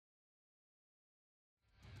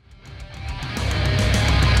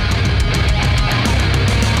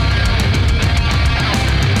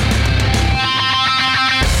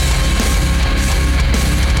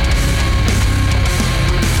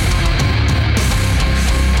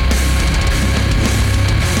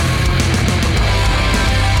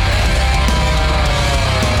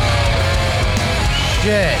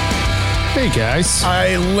Hey, guys.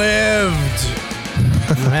 I lived.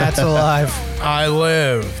 Matt's alive. I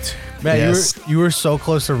lived. Matt, Yes. you were so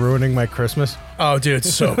close to ruining my Christmas. Oh, dude,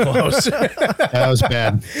 so close. That was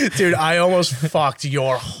bad. Dude, I almost fucked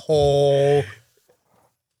your whole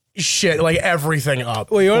shit, like everything up.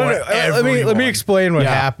 Well, you want for to, let everyone. me explain what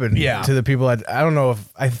Yeah. happened Yeah. to the people. I don't know if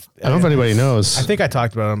I don't know if anybody knows. I think I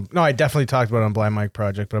talked about it. No, I definitely talked about it on Blind Mike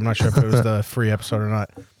Project, but I'm not sure if it was the free episode or not.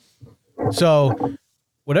 So,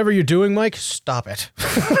 whatever you're doing, Mike, stop it.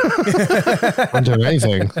 I don't do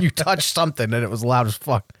anything. You touched something and it was loud as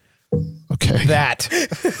fuck. Okay. That.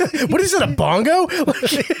 What is it, a bongo?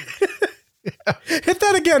 Hit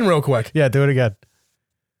that again real quick. Yeah, do it again.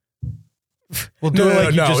 We'll do it like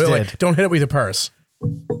you just did. like, don't hit it with your purse.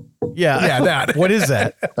 Yeah. Yeah, that. What is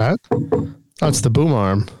that? That? Oh, it's the boom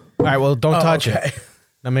arm. All right, well, don't touch okay. it.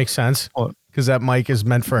 That makes sense. What? Because that mic is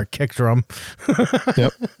meant for a kick drum.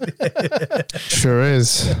 Yep. Sure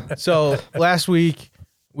is. So last week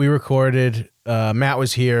we recorded. Matt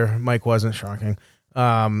was here. Mike wasn't. Shocking.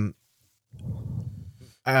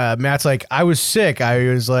 Matt's like, I was sick. I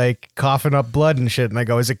was like coughing up blood and shit. And I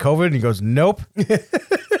go, is it COVID? And he goes, nope.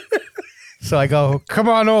 So I go, come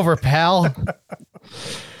on over, pal. Sitting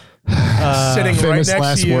right Famous next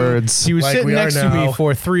last to you. words. He was Like sitting we are next to me now.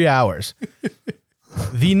 for 3 hours.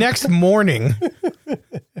 The next morning,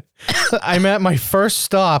 I'm at my first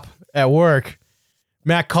stop at work.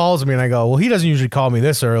 Matt calls me and I go, well, he doesn't usually call me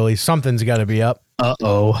this early. Something's got to be up.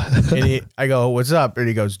 Uh-oh. And I go, what's up? And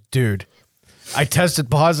he goes, dude, I tested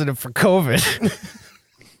positive for COVID.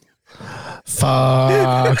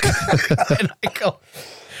 Fuck. And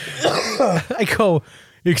I go,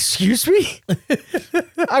 excuse me?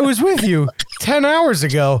 I was with you 10 hours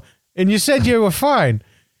ago and you said you were fine.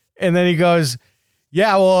 And then he goes,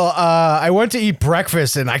 yeah, well, I went to eat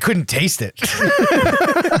breakfast and I couldn't taste it.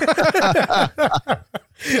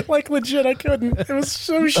 Like, legit, I couldn't. It was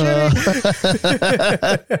so shitty.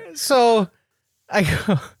 So I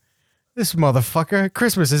go, this motherfucker,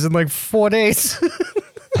 Christmas is in like 4 days.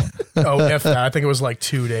 Oh, if that. I think it was like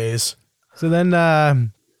 2 days. So then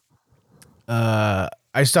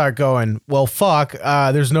I start going, well, fuck,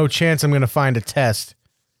 there's no chance I'm going to find a test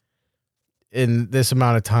in this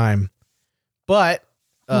amount of time. But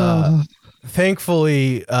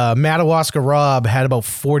thankfully, Madawaska Rob had about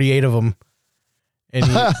 48 of them, and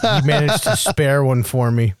he managed to spare one for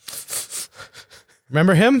me.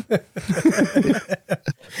 Remember him?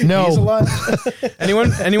 No. He's alive.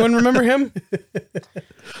 Anyone remember him?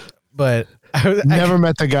 But Never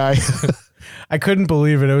met the guy. I couldn't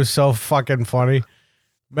believe it. It was so fucking funny.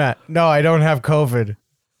 Matt, no, I don't have COVID.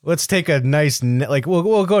 Let's take a nice,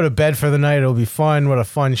 we'll go to bed for the night. It'll be fun. What a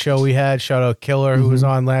fun show we had. Shout out Killer, who was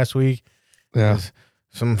on last week. Yeah.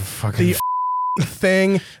 Some fucking... The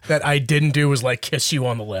thing that I didn't do was like kiss you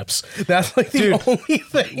on the lips. That's like the only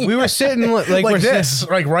thing. We were sitting like we're this,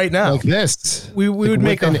 like right now. Like this. We would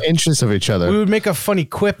make within inches of each we other. would make a funny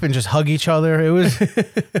quip and just hug each other. It was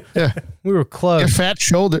Yeah. we were Your close. fat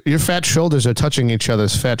shoulders are touching each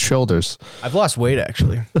other's fat shoulders. I've lost weight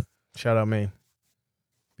actually. Shout out me.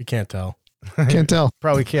 You can't tell. Can't tell.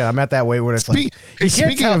 Probably can't. I'm at that weight when it's like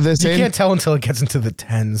Speaking of this, you Aiden, can't tell until it gets into the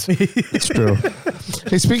 10s. it's true.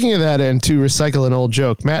 Hey, speaking of that, and to recycle an old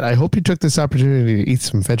joke, Matt, I hope you took this opportunity to eat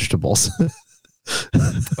some vegetables.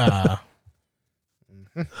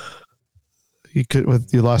 You could,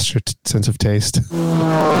 you lost your sense of taste.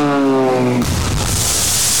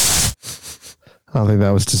 I don't think that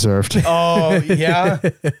was deserved. Oh, yeah?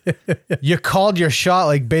 You called your shot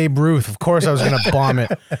like Babe Ruth. Of course I was going to bomb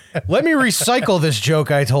it. Let me recycle this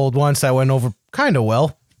joke I told once that went over kind of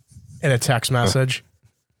well In a text message.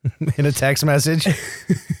 in a text message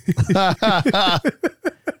that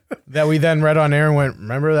we then read on air and went,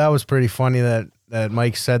 remember, that was pretty funny that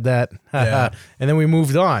Mike said that. Yeah. And then we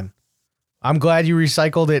moved on. I'm glad you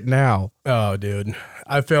recycled it now. Oh, dude.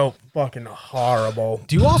 I feel fucking horrible.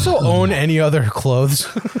 Do you also own any other clothes?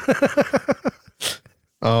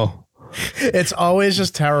 Oh, It's always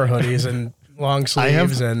just terror hoodies and long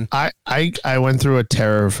sleeves and. I went through a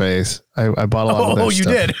terror phase. I bought a lot of their Oh, you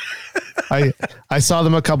stuff. did. I saw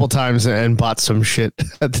them a couple times and bought some shit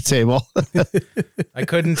at the table. I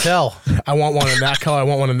couldn't tell. I want one in that color. I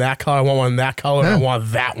want one in that color. I want one in that color. And I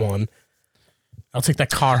want that one. I'll take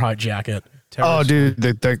that Carhartt jacket. Oh, dude,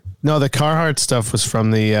 the Carhartt stuff was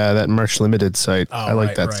from the that Merch Limited site. Oh, I like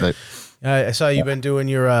right, that right. site. I saw you've been doing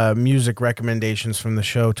your music recommendations from the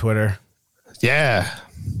show Twitter, Yeah.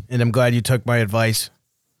 and I'm glad you took my advice.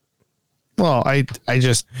 Well, I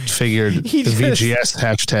just figured He the just- VGS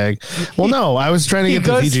hashtag. Well, no, I was trying to He get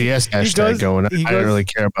goes- the VGS he hashtag goes- going. he I don't goes- really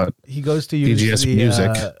care about. He goes to use VGS the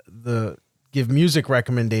music. The give music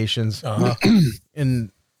recommendations. Uh-huh.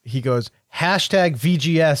 And he goes,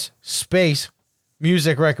 #VGS space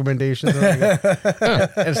music recommendations.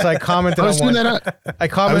 And so I commented on one. I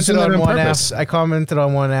commented on one after. I commented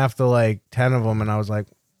on one after like 10 of them, and I was like,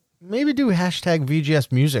 maybe do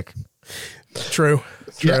 #VGS music. True.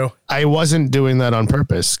 Yeah, I wasn't doing that on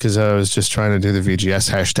purpose because I was just trying to do the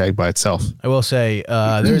VGS hashtag by itself. I will say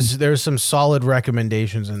there's some solid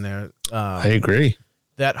recommendations in there. I agree.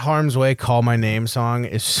 That Harm's Way "Call My Name" song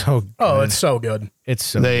is so good. Oh, it's so good. It's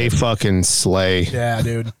so They good. fucking slay. Yeah,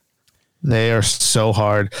 dude. They are so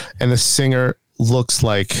hard. And the singer looks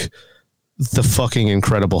like the fucking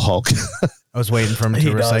Incredible Hulk. I was waiting for him to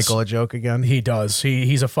recycle a joke again. He does.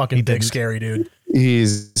 He's a fucking big, scary dude.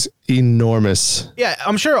 He's enormous. Yeah,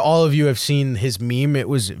 I'm sure all of you have seen his meme. It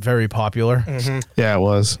was very popular. Yeah, it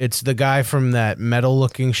was. It's the guy from that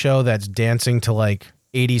metal-looking show that's dancing to like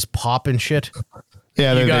 80s pop and shit.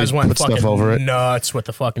 Yeah, You guys went put fucking stuff over it. nuts with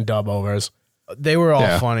the fucking dub overs. They were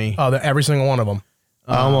all funny. Oh, every single one of them.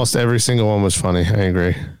 Almost every single one was funny. I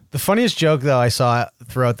agree. The funniest joke though I saw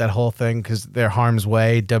throughout that whole thing, because their Harm's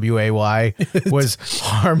Way WAY was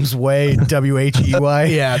Harm's Way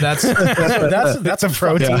WHEY. Yeah, that's a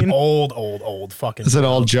protein. Old fucking. It's an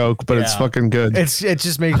old joke, but it's fucking good. It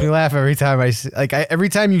just makes me laugh every time I see, every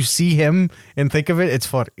time you see him and think of it, it's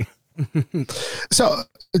funny. So,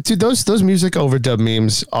 dude, those music overdub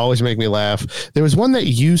memes always make me laugh. There was one that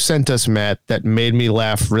you sent us, Matt, that made me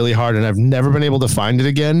laugh really hard, and I've never been able to find it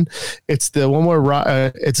again. It's the one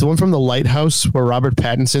where it's the one from The Lighthouse where Robert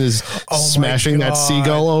Pattinson is smashing that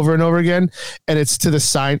seagull over and over again, and it's to the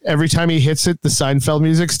sign. Every time he hits it, the Seinfeld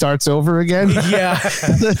music starts over again. Yeah,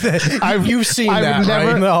 you've seen that,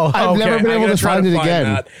 never, right? No, I've never been able to find it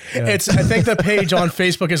again. Yeah. I think the page on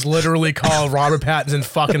Facebook is literally called Robert Pattinson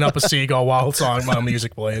fucking up a seagull while my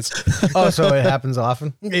music plays. Oh, so it happens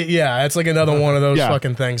often? Yeah, it's like another one of those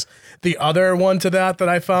fucking things. The other one to that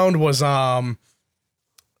I found was Robert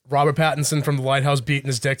Pattinson from The Lighthouse beating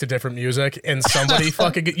his dick to different music, and somebody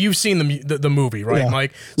fucking you've seen the movie, right,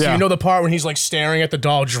 Mike? So you know the part when he's like staring at the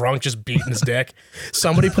doll drunk, just beating his dick.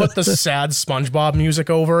 Somebody put the sad SpongeBob music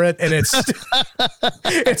over it, and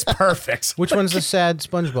it's perfect. Which one's the sad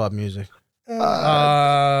SpongeBob music?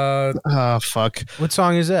 Fuck. What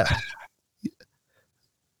song is that?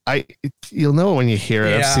 You'll know it when you hear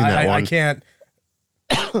it. I've seen that one. I can't.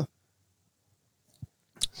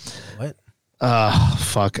 What?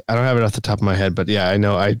 Fuck. I don't have it off the top of my head, but yeah, I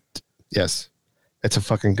know. Yes, it's a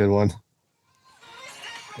fucking good one.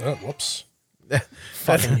 Oh, whoops. That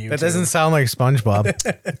doesn't sound like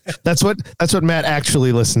SpongeBob. That's what Matt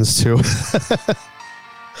actually listens to.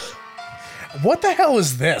 What the hell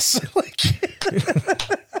is this?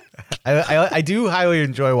 I do highly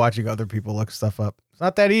enjoy watching other people look stuff up. It's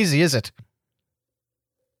not that easy, is it?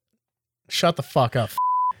 Shut the fuck up.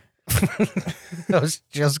 I was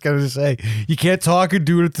just going to say, you can't talk and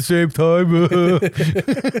do it at the same time.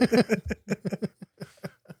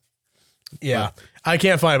 Yeah, I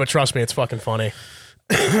can't find it, but trust me, it's fucking funny.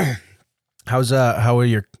 How are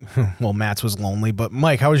your, well, Matt's was lonely, but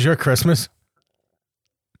Mike, how was your Christmas?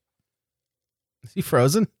 Is he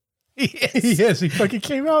frozen? Yes, he fucking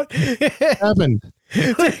came out. What happened?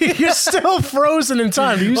 You're still frozen in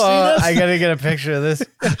time. Do you see this? I gotta get a picture of this.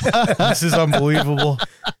 This is unbelievable.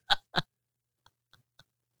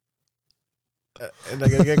 And I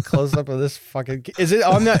gotta get close up of this fucking. Is it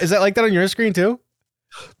on that? Is that like that on your screen too?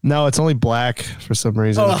 No, it's only black for some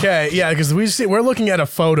reason. Okay, yeah, because we're looking at a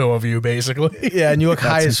photo of you basically. Yeah, and you look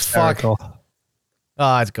high as hysterical. fuck.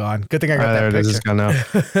 Oh, it's gone. Good thing I got that there picture. it is. It's gone now.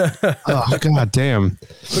 Oh, god damn.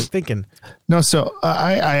 Quick thinking. No, so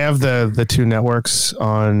I have the two networks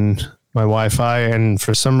on my Wi-Fi, and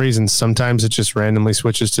for some reason, sometimes it just randomly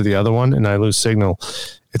switches to the other one, and I lose signal.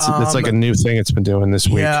 It's like a new thing it's been doing this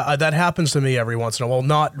week. Yeah, that happens to me every once in a while.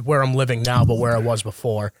 Not where I'm living now, but where I was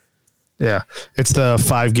before. Yeah, it's the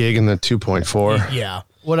 5 gig and the 2.4. Yeah.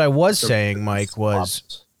 What I was saying, Mike,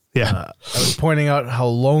 was Yeah, I was pointing out how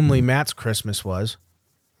lonely Matt's Christmas was.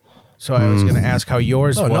 So I was going to ask how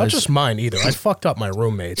yours No, was. not just mine either. I fucked up my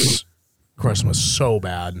roommate's Christmas so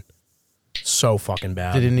bad. So fucking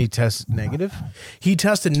bad. Didn't he test negative? He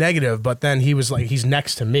tested negative, but then he was like, he's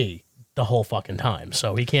next to me the whole fucking time.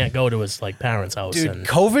 So he can't go to his like parents' house. Dude, and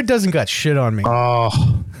COVID doesn't got shit on me.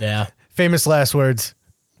 oh yeah. Famous last words.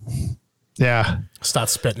 yeah. Stop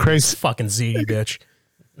spitting. Crazy. This fucking ziti bitch.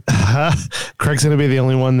 Craig's gonna be the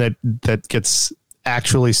only one that gets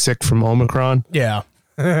actually sick from Omicron. Yeah.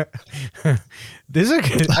 There's a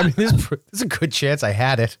good chance I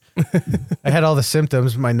had it. I had all the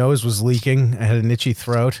symptoms. My nose was leaking. I had an itchy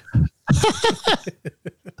throat.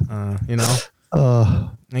 You know.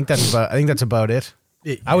 I think that's about it.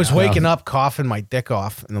 I was waking up coughing my dick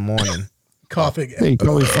off in the morning. Coughing. You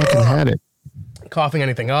probably fucking had it. Coughing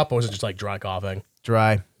anything up, or was it just like dry coughing?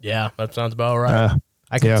 Dry. Yeah, that sounds about right.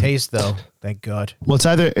 I can taste though. Thank God. Well, it's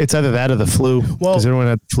either that or the flu. Well, because everyone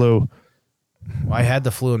had the flu. Well, I had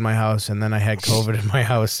the flu in my house, and then I had COVID in my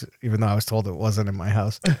house, even though I was told it wasn't in my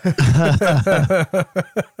house.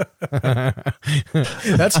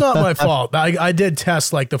 That's not my fault. I did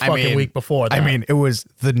test like the fucking week before that. I mean, it was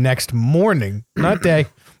the next morning, not day,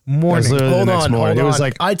 morning. Hold on. It was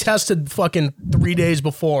like I tested fucking 3 days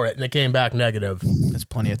before it, and it came back negative. That's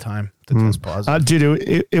plenty of time to test positive.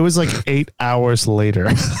 Dude, it was like 8 hours later.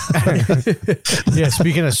 Yeah,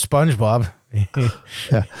 speaking of SpongeBob.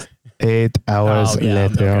 Yeah. 8 hours later.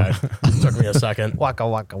 Okay. Took me a second. Waka,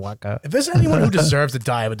 waka, waka. If there's anyone who deserves to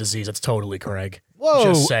die of a disease, it's totally Craig. Whoa.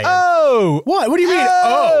 Just saying. Oh. What? What do you mean?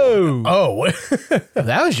 Oh.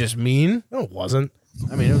 That was just mean. No, it wasn't.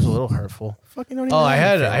 I mean, it was a little hurtful. Fucking don't even Oh, know I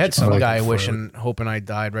had anything. some guy hoping I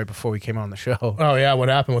died right before we came on the show. Oh, yeah. What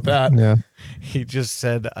happened with that? Yeah. He just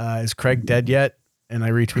said, is Craig dead yet? And I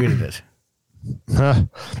retweeted it. Huh.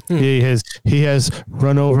 He has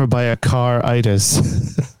run over by a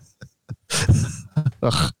car-itis.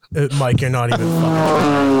 Mike, you're not even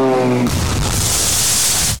fucking.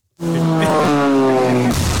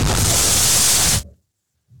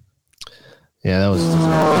 Yeah, that was.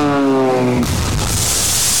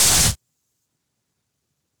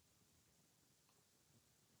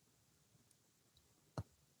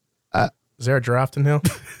 Is there a draft in here?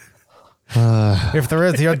 If there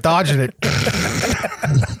is, you're dodging it.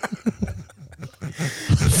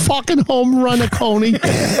 Fucking home run, Coney.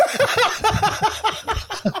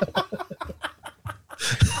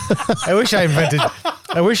 I wish I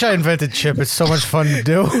invented Chip. It's so much fun to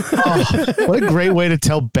do. What a great way to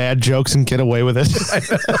tell bad jokes and get away with it.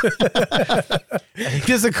 I think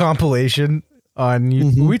there's a compilation on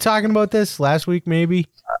YouTube. Were we talking about this last week, maybe?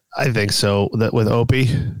 I think so. That with Opie.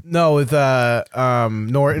 No, with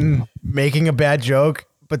Norton making a bad joke,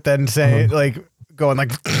 but then saying going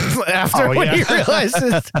like after when he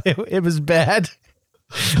realizes it was bad.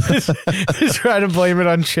 Just trying to blame it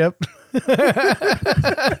on Chip.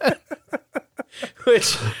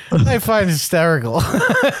 Which I find hysterical.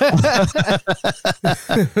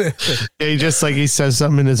 Yeah, he says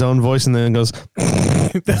something in his own voice and then goes.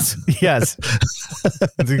 Yes.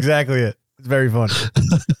 That's exactly it. It's very fun.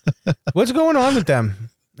 What's going on with them?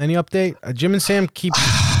 Any update? Jim and Sam keep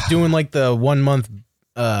doing like the 1 month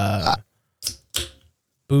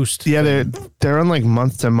boost. Yeah, they're on like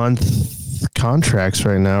month-to-month contracts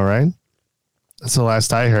right now, right? That's the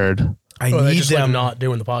last I heard. I need them not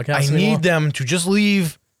doing the podcast. I need them to just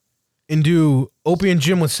leave and do Opie and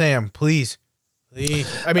Jim with Sam, please.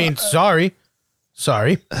 I mean, sorry.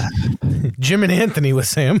 Jim and Anthony with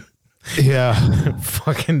Sam. Yeah.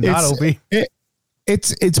 Fucking not Opie.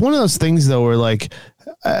 It's one of those things though where like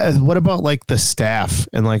what about like the staff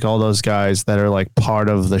and like all those guys that are like part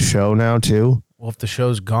of the show now too? Well, if the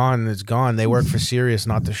show's gone, it's gone. They work for Sirius,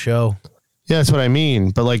 not the show. Yeah, that's what I mean.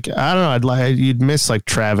 But like, I don't know. You'd miss like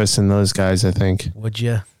Travis and those guys. I think. Would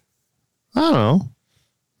you? I don't know.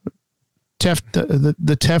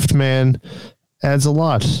 The Teft man adds a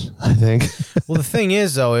lot. I think. Well, the thing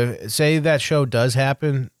is, though, if say that show does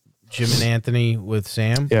happen, Jim and Anthony with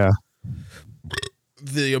Sam. Yeah.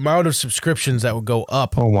 The amount of subscriptions that would go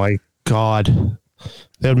up. Oh my God,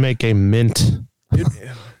 they would make a mint.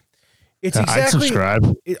 It's exactly. I'd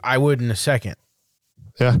subscribe. I would in a second.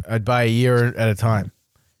 Yeah, I'd buy a year at a time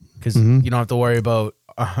because you don't have to worry about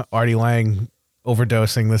Artie Lang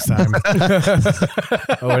overdosing this time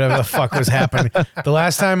or whatever the fuck was happening. The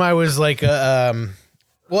last time I was like,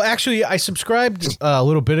 well, actually, I subscribed a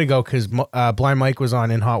little bit ago because Blind Mike was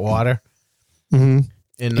on In Hot Water. Mm-hmm.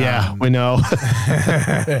 And, yeah, we know.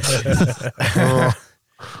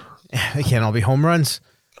 They can't all be home runs.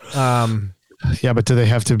 Yeah, but do they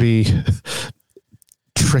have to be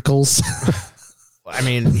trickles? I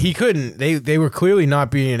mean, he couldn't. They were clearly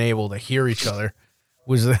not being able to hear each other.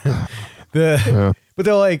 Was but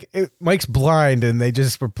they're like, Mike's blind, and they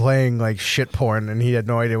just were playing like shit porn, and he had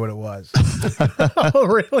no idea what it was. Oh,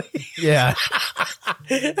 really? Yeah.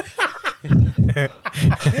 Yeah,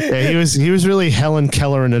 he was really Helen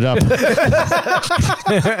Kellering it up.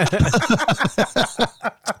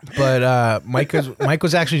 But Mike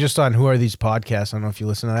was actually just on Who Are These Podcasts? I don't know if you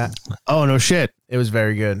listen to that. Oh no shit! It was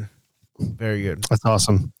very good, very good. That's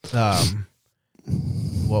awesome.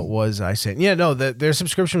 What was I saying? Yeah, no, their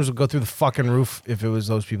subscriptions would go through the fucking roof if it was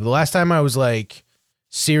those people. The last time I was like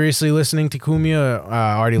seriously listening to Cumia,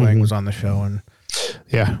 Artie Lang was on the show, and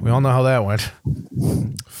Yeah. We all know how that went.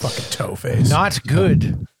 Fucking toe face. Not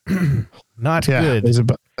good. Not good.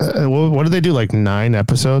 What did they do? Like 9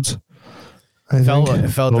 episodes? It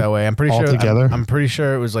felt that way. I'm pretty sure. Altogether? I'm pretty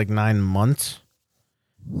sure it was like 9 months.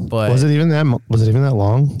 But was it even that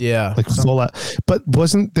long? Yeah. Like full. But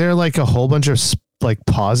wasn't there like a whole bunch of like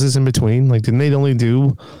pauses in between? Like, didn't they only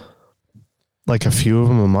do like a few of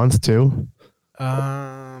them a month too?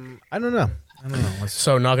 I don't know.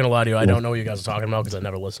 So not gonna lie to you, I don't know what you guys are talking about because I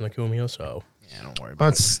never listened to Kumio. So yeah, don't worry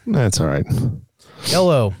about it. That's all right.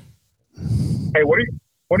 Hello. Hey, what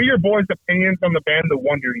are your boys' opinions on the band The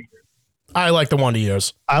Wonder Years? I like the Wonder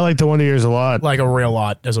Years. I like the Wonder Years a lot. Like a real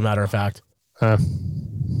lot, as a matter of fact.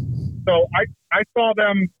 So I saw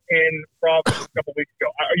them in Providence a couple weeks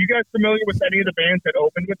ago. Are you guys familiar with any of the bands that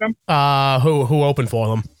opened with them? Who opened for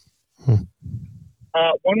them?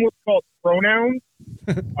 One was called Pronouns.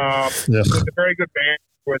 Yes. It was a very good band.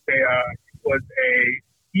 It was a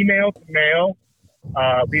female to male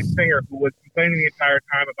lead singer who was complaining the entire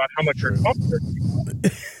time about how much her comfort was.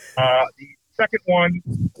 The second one,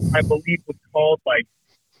 I believe, was called like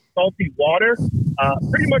Salty Water.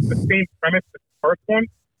 Pretty much the same premise as the first one.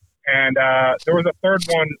 And there was a third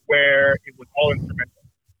one where it was all instrumental.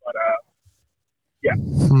 But it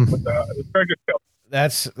was very good show.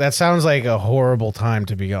 That sounds like a horrible time,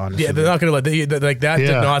 to be honest. Yeah, they're not gonna like that.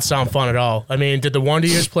 Did not sound fun at all. I mean, did the Wonder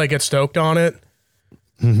Years play Get Stoked on it?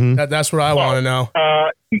 Mm-hmm. That's what I want to know.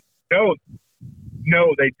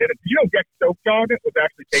 No, they didn't. You know, Get Stoked on it was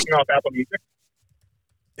actually taken off Apple Music.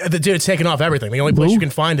 Dude, it's taken off everything. The only place you can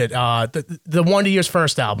find it, the Wonder Years'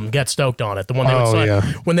 first album, Get Stoked on it. The one they would sing,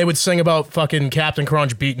 when they would sing about fucking Captain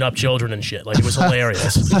Crunch beating up children and shit. Like, it was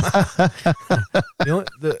hilarious.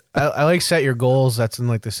 I like Set Your Goals. That's in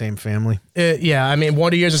like the same family. Yeah, I mean,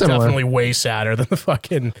 Wonder Years is definitely way sadder than the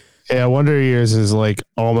fucking... Yeah, Wonder Years is like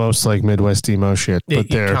almost like Midwest emo shit, but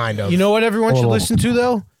they're kind of. You know what everyone should listen to,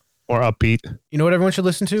 though? More upbeat. You know what everyone should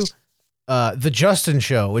listen to? The Justin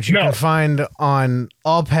Show, which you can find on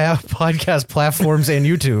all podcast platforms and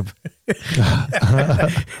YouTube.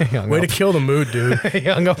 Way to kill the mood, dude. He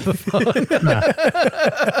hung up the phone.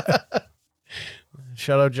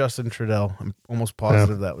 Shout out Justin Trudell. I'm almost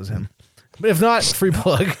positive that was him. But if not, free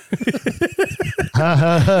plug.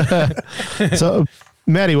 So,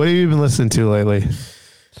 Maddie, what have you been listening to lately?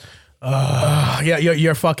 Yeah,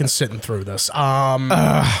 you're fucking sitting through this.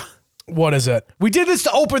 What is it? We did this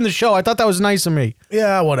to open the show. I thought that was nice of me.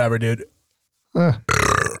 Yeah, whatever, dude. So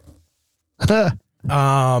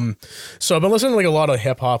I've been listening to like a lot of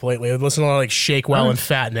hip hop lately. I've listened to a lot of like Shake Well and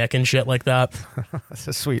Fat Nick and shit like that. That's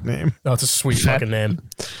a sweet name. Oh, it's a sweet fucking name.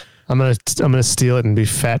 I'm gonna steal it and be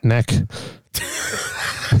Fat Neck.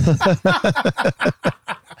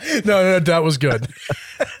 No, that was good.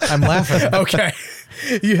 I'm laughing. Okay.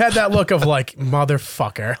 You had that look of like,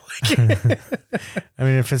 motherfucker. I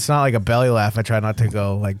mean, if it's not like a belly laugh, I try not to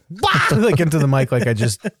go like into the mic like I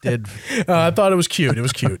just did. I thought it was cute. It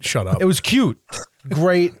was cute. Shut up. It was cute.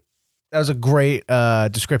 Great. That was a great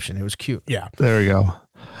description. It was cute. Yeah. There we go.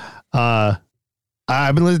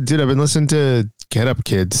 I've been listening to Get Up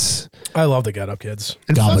Kids. I love the Get Up Kids.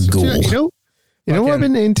 You know what I've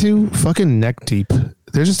been into? Fucking Neck Deep.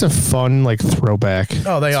 They're just a fun like throwback.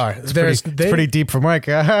 Oh, they are. It's pretty deep for Mike.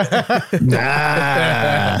 Nah.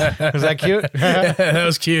 Was that cute? That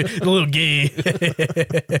was cute. A little gay.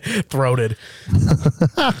 Throated.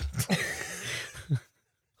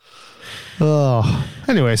 Oh.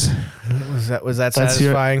 Anyways. Was that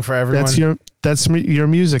satisfying for everyone? That's your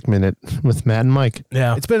music minute with Matt and Mike.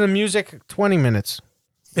 Yeah. It's been a music 20 minutes.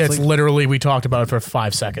 It's like, literally, we talked about it for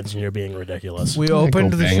 5 seconds and you're being ridiculous. We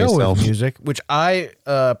opened the show with music, which I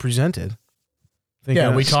presented.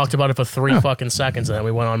 Yeah, we talked about it for 3 fucking seconds and then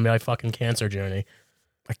we went on my fucking cancer journey.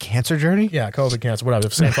 A cancer journey? Yeah, COVID cancer, whatever,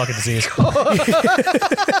 same fucking disease.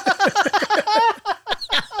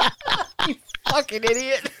 You fucking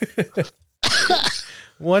idiot.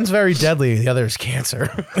 One's very deadly, the other is cancer.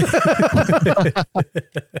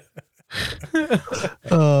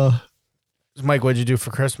 Mike, what'd you do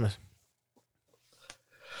for Christmas?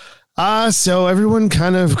 So everyone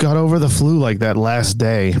kind of got over the flu like that last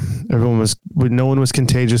day. No one was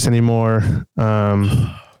contagious anymore.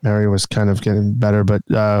 Mary was kind of getting better, but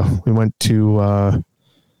we went to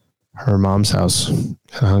her mom's house and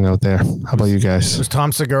hung out there. How about you guys? Was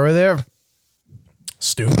Tom Segura there?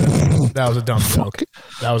 Stupid. That was a dumb joke.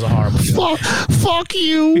 That was a horrible joke. Fuck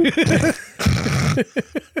you.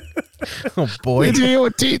 Oh boy. Do you know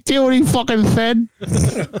what he fucking said?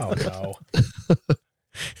 Oh no.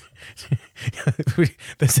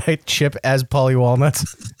 Does that Chip as Polly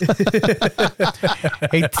Walnuts?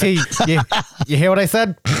 Hey T, you hear what I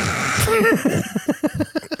said?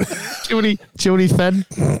 Jody said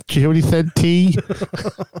T.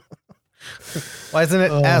 Why isn't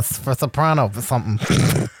it S for soprano or something?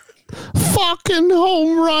 Fucking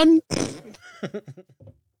home run.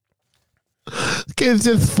 Kids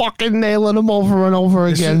just fucking nailing them over and over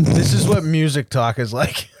again. This is what music talk is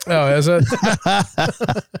like. Oh, is it?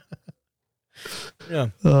 Yeah.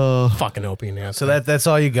 Fucking Opie Nancy. So that's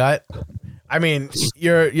all you got? I mean,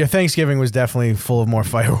 your Thanksgiving was definitely full of more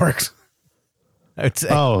fireworks. I'd say.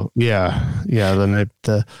 Oh yeah.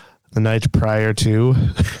 The night prior to,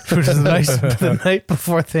 Which is the night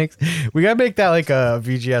before we gotta make that like a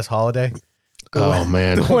VGS holiday. Oh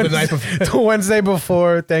man, The Wednesday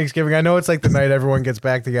before Thanksgiving. I know it's like the night everyone gets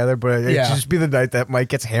back together, but it should just be the night that Mike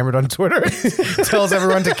gets hammered on Twitter, tells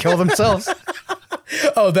everyone to kill themselves.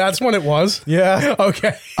 Oh, that's when it was. Yeah.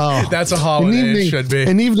 Okay. Oh, that's a holiday. It should be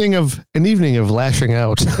an evening of lashing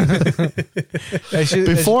out.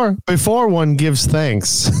 Before one gives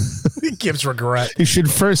thanks, He gives regret. you should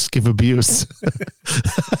first give abuse.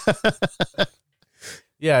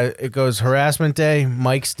 Yeah, it goes harassment day,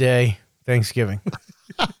 Mike's day, Thanksgiving.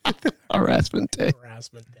 Harassment day.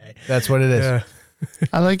 Harassment day. That's what it is. Yeah.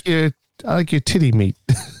 I like your titty meat.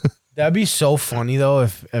 That'd be so funny though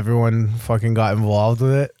if everyone fucking got involved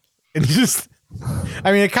with it. It just,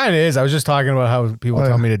 I mean, it kind of is. I was just talking about how people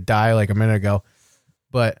tell me to die like a minute ago,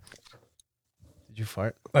 but did you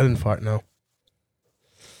fart? I didn't fart. No.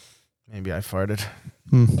 Maybe I farted.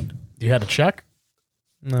 You had to check.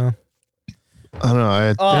 No. I don't know.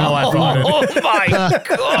 I farted. Oh my god!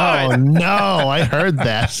 Oh no! I heard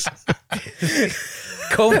that.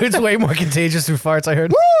 COVID's way more contagious through farts. I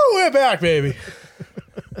heard. Woo! We're back, baby.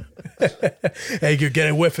 Hey, you're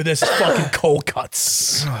getting a whiff of this fucking cold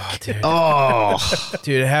cuts. Oh, dude. Oh,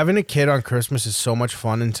 Dude, having a kid on Christmas is so much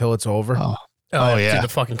fun until it's over. Oh Do yeah. the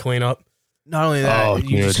fucking cleanup. Not only that,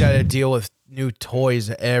 you just dude. got to deal with new toys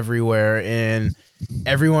everywhere and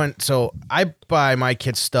everyone. So I buy my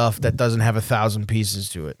kids stuff that doesn't have 1,000 pieces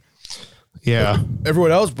to it. Yeah.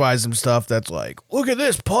 Everyone else buys them stuff that's like, look at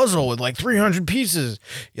this puzzle with like 300 pieces.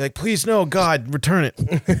 You're like, please no, God, return it.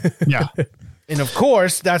 Yeah. And of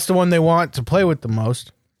course, that's the one they want to play with the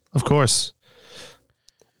most. Of course.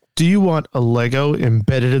 Do you want a Lego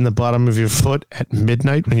embedded in the bottom of your foot at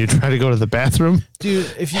midnight when you try to go to the bathroom?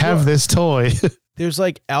 Dude, if you Have this toy. there's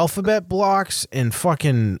like alphabet blocks and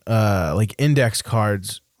fucking like index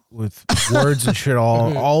cards with words and shit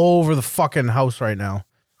all over the fucking house right now.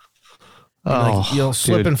 And like, you'll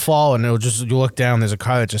slip dude. and fall, and you look down. There's a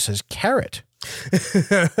card that just says carrot.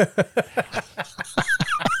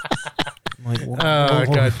 I'm like,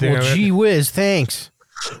 God damn it. Gee whiz, thanks.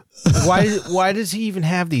 Why does he even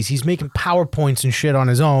have these? He's making PowerPoints and shit on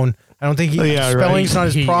his own. I don't think spelling's not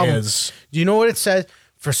his He problem. is. Do you know what it says?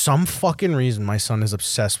 For some fucking reason, my son is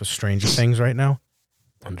obsessed with Stranger Things right now.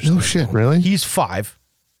 No shit, really? He's 5.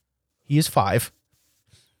 He is 5.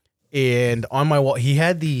 And on my wall, he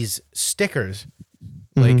had these stickers.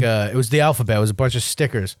 Like, it was the alphabet. It was a bunch of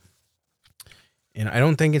stickers. And I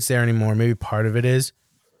don't think it's there anymore. Maybe part of it is.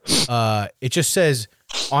 It just says,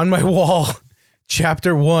 on my wall,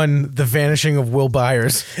 Chapter 1, The Vanishing of Will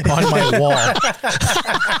Byers. On my wall.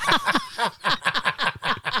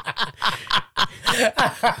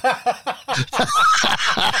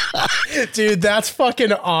 Dude, that's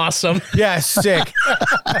fucking awesome. Yeah, it's sick.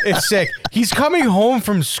 It's sick. He's coming home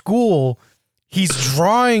from school. He's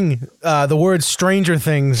drawing the word Stranger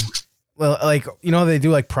Things. Well, like, you know, they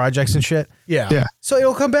do like projects and shit. Yeah. So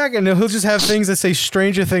he'll come back and he'll just have things that say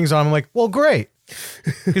Stranger Things on them. I'm like, well, great.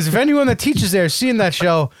 Because if anyone that teaches there is seeing that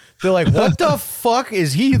show, they're like, what the fuck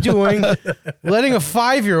is he doing letting a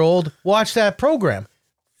 5-year-old watch that program?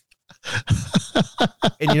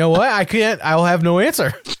 And you know what? I'll have no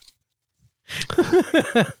answer.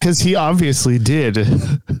 Because he obviously did.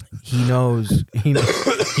 He knows. He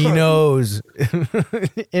knows.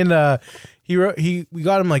 And we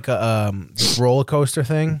got him like a roller coaster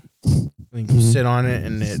thing. You can sit on it,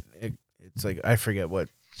 and it's like, I forget what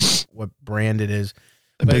brand it is.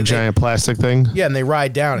 The big giant plastic thing. Yeah, and they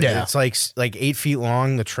ride down it. Yeah. It's like 8 feet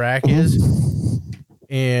long. The track is.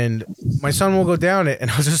 And my son will go down it,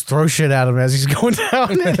 and I'll just throw shit at him as he's going down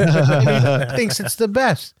it. And he thinks it's the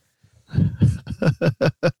best.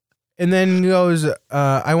 And then he goes,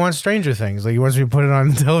 I want Stranger Things. Like, he wants me to put it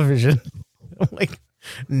on television. I'm like,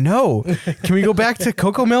 no. Can we go back to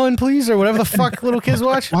Coco Melon, please? Or whatever the fuck little kids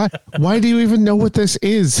watch? Why do you even know what this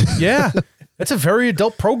is? Yeah. That's a very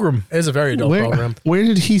adult program. It is a very adult program. Where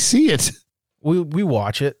did he see it? We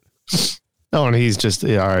watch it. Oh, and he's just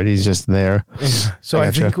all right. He's just there. So I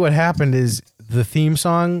Gotcha. think what happened is the theme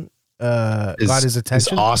song got his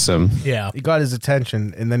attention. It's awesome. Yeah. He got his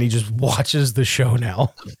attention, and then he just watches the show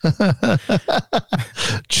now.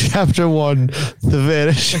 Chapter 1, The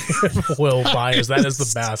Vanishing. Will Byers. That is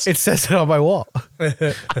the best. It says it on my wall.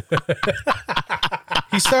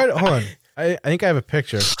 He started. Hold on. I think I have a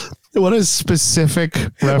picture. What a specific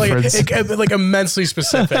reference. Like immensely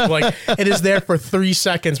specific. Like it is there for 3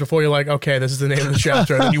 seconds before you're like, okay, this is the name of the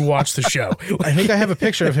chapter, and then you watch the show. I think I have a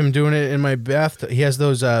picture of him doing it in my bathtub. He has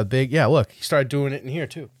those big. Yeah, look, he started doing it in here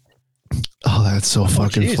too. Oh, that's so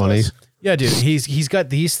fucking Jesus. funny. Yeah, dude, he's got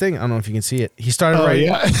these things. I don't know if you can see it. He started writing.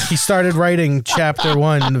 Yeah. He started writing chapter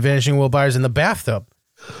 1, The Vanishing Will Byers, in the bathtub.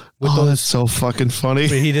 That's so fucking funny.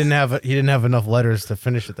 But he didn't have enough letters to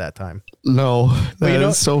finish at that time. No, that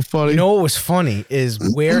is so funny. You know what was funny is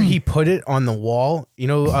where he put it on the wall. You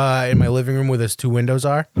know, in my living room where those 2 windows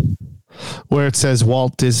are, where it says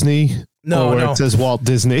Walt Disney. No, it says Walt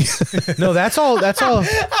Disney. No, that's all.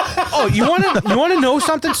 Oh, you want to know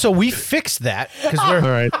something? So we fixed that because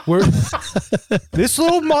we're this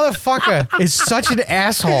little motherfucker is such an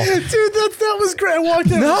asshole, Dude, that was great. I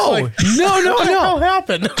walked in. No. What the hell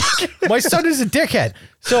happened? My son is a dickhead.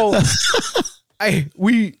 So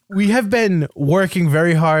we have been working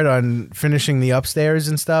very hard on finishing the upstairs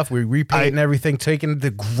and stuff. We're repainting everything, taking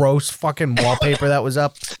the gross fucking wallpaper that was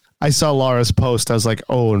up. I saw Laura's post. I was like,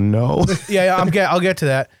 oh no. Yeah, I'll get to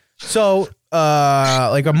that. So,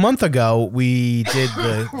 like a month ago, we did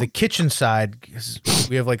the kitchen side. 'Cause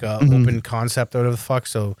we have like a open concept, whatever the fuck.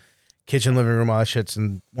 So, kitchen, living room, all that shit's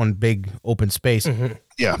in one big open space. Mm-hmm.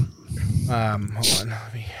 Yeah. Hold on,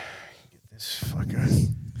 let me get this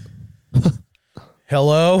fucker.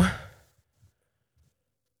 Hello.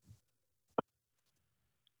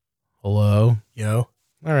 Hello. Yo.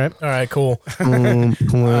 All right, cool.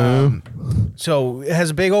 So it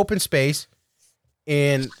has a big open space,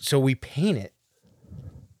 and so we paint it.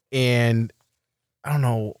 And I don't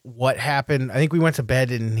know what happened. I think we went to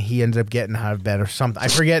bed, and he ended up getting out of bed or something. I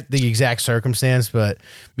forget the exact circumstance, but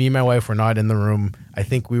me and my wife were not in the room. I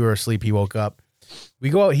think we were asleep. He woke up.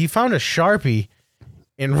 We go out. He found a Sharpie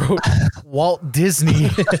and wrote Walt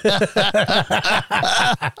Disney.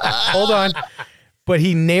 Hold on. But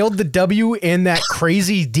he nailed the W and that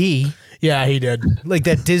crazy D. Yeah, he did. Like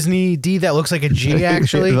that Disney D that looks like a G,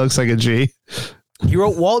 actually. It looks like a G. He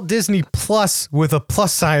wrote Walt Disney Plus with a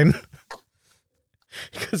plus sign.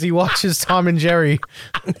 Because he watches Tom and Jerry.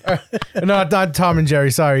 No, not Tom and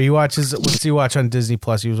Jerry, sorry. He watches, what does he watch on Disney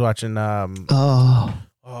Plus? He was watching,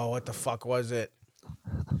 what the fuck was it?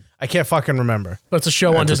 I can't fucking remember. But it's a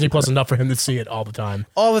show on Disney Plus enough for him to see it all the time.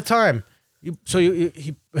 All the time.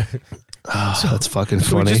 That's fucking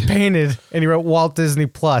So funny. he just painted and he wrote Walt Disney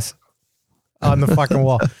Plus on the fucking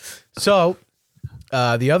wall. So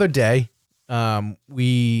the other day,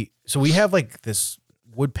 we have like this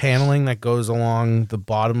wood paneling that goes along the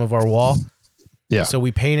bottom of our wall. Yeah. So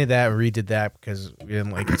we painted that and redid that because we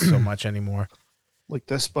didn't like it so much anymore. Like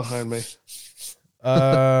this behind me.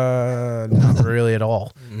 Not really at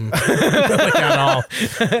all. Like at all.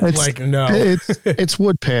 Like, no. It's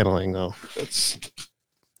wood paneling though.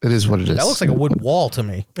 It is what it is. That looks like a wood wall to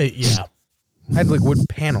me. Yeah. I had like wood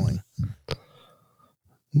paneling.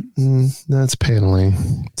 That's paneling.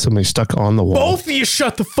 Somebody stuck on the wall. Both of you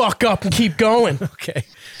shut the fuck up and keep going. Okay.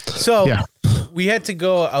 So Yeah. we had to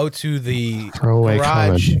go out to the Throwaway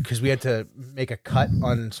garage comment. because we had to make a cut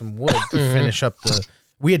on some wood to finish up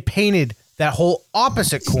we had painted that whole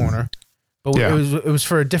opposite corner, but Yeah. it was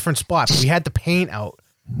for a different spot. But we had the paint out.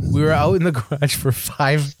 We were out in the garage for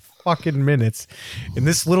 5 fucking minutes, and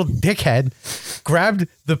this little dickhead grabbed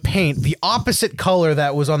the paint, the opposite color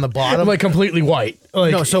that was on the bottom. Like completely white.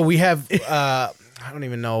 Like, No, so we have I don't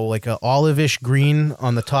even know, like a olive-ish green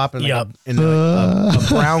on the top and like a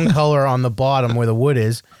brown color on the bottom where the wood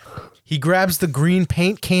is. He grabs the green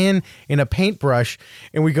paint can and a paintbrush,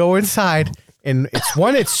 and we go inside, and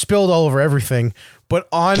it's spilled all over everything, but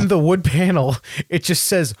on the wood panel it just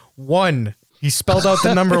says 1. He spelled out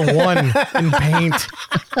the number 1 in paint.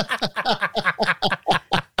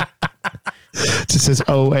 It just says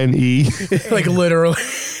ONE. like literally.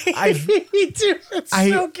 I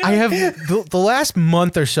have the last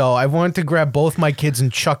month or so, I wanted to grab both my kids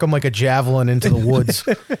and chuck them like a javelin into the woods.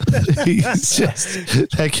 That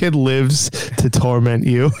kid lives to torment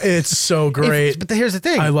you. It's so great. But here's the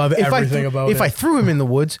thing. I love everything about it. If I threw him in the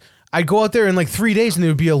woods, I'd go out there in like 3 days and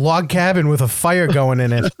there would be a log cabin with a fire going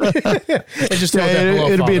in it. And just throw that below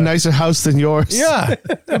It'd be a father. nicer house than yours. Yeah.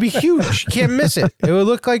 It'd be huge. You can't miss it. It would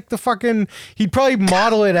look like the fucking... He'd probably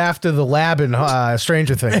model it after the lab in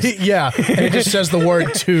Stranger Things. Yeah. And it just says the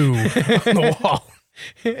word 2 on the wall.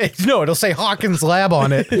 No, it'll say Hawkins Lab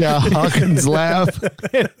on it. Yeah, Hawkins Lab.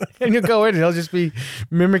 And you'll go in and he'll just be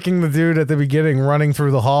mimicking the dude at the beginning running through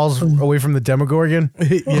the halls away from the Demogorgon.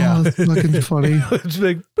 Yeah. Oh, that's fucking funny. It's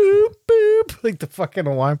like, boop, boop, like the fucking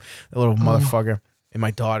alarm. The little motherfucker. And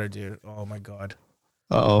my daughter, dude. Oh, my God.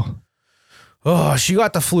 Uh-oh. Oh, she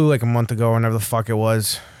got the flu like a month ago, whenever the fuck it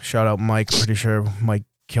was. Shout out Mike. Pretty sure Mike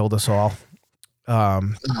killed us all.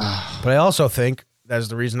 But I also think that's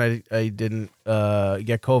the reason I didn't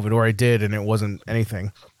get COVID, or I did, and it wasn't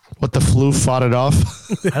anything. What, the flu fought it off?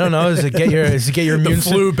 I don't know. Is it get your immune The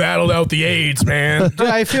flu battled out the AIDS, man. Dude,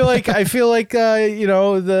 I feel like you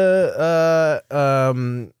know, the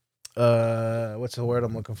what's the word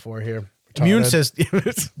I'm looking for here? Immune system.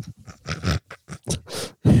 That's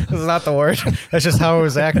not the word. That's just how I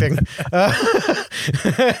was acting.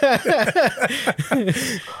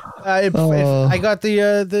 I got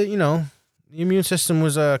the you know, the immune system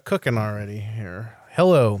was cooking already here.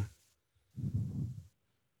 Hello.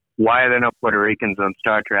 Why are there no Puerto Ricans on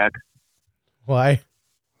Star Trek? Why?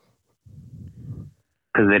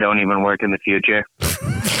 Because they don't even work in the future.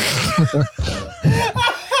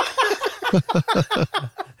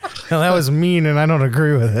 Well, that was mean, and I don't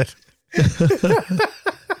agree with it.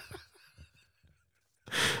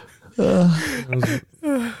 It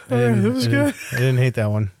was good. I didn't hate that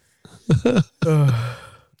one.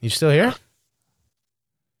 You still here?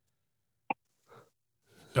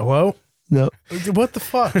 Hello? No. What the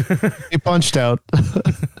fuck? He punched out.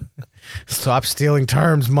 Stop stealing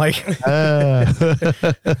terms, Mike.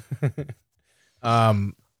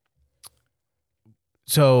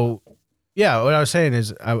 So, yeah, what I was saying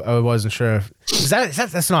is I wasn't sure if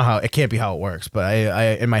that's not how it can't be how it works. But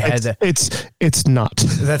I in my head it's not.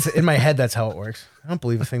 That's in my head. That's how it works. I don't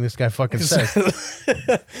believe a thing this guy fucking says.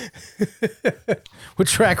 What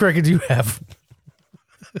track record do you have?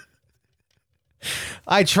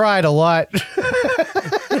 I tried a lot.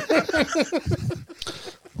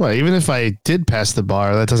 Well, even if I did pass the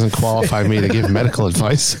bar, that doesn't qualify me to give medical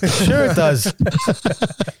advice. Sure it does.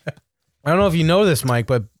 I don't know if you know this, Mike,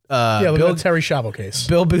 but look at the Terry Schiavo case.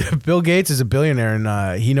 Bill Gates is a billionaire,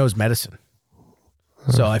 and he knows medicine.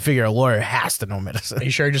 So I figure a lawyer has to know medicine. Are you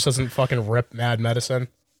sure he just doesn't fucking rip Mad Medicine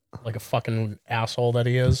like a fucking asshole that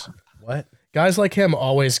he is? What? Guys like him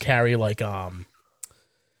always carry like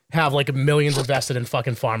have like millions invested in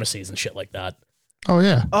fucking pharmacies and shit like that. Oh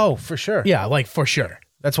yeah. Oh, for sure. Yeah, like for sure.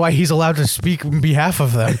 That's why he's allowed to speak on behalf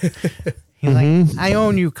of them. He's like, I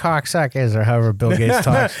own you cocksuckers, or however Bill Gates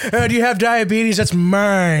talks. Do you have diabetes? That's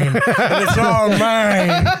mine. And it's all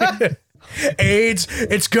mine. AIDS,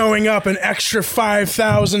 it's going up an extra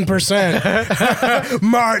 5,000%.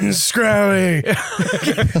 Martin Scrowley.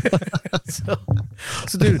 So,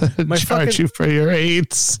 dude, my charge you for your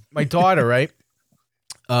AIDS. My daughter, right?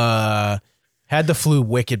 Had the flu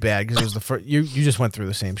wicked bad because it was the first. You just went through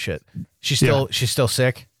the same shit. She's still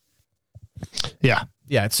sick. Yeah.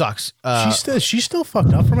 Yeah, it sucks. She's still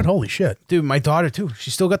fucked up from it. Holy shit, dude! My daughter too.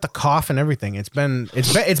 She's still got the cough and everything. It's been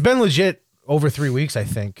legit over 3 weeks, I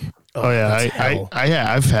think. Oh yeah,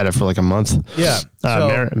 I've had it for like a month. Yeah,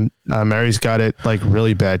 Mary's got it like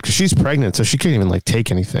really bad because she's pregnant, so she can't even like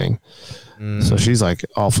take anything. So she's like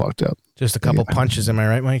all fucked up. Just a couple punches, am I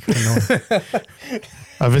right, Mike?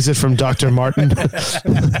 A visit from Dr. Martin.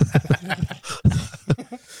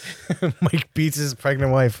 Mike beats his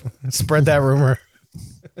pregnant wife. Spread that rumor.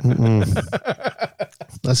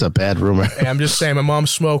 That's a bad rumor. Hey, I'm just saying, my mom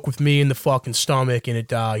smoked with me in the fucking stomach, and it,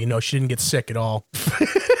 she didn't get sick at all.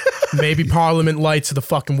 Maybe Parliament Lights are the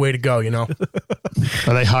fucking way to go, you know?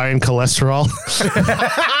 Are they high in cholesterol?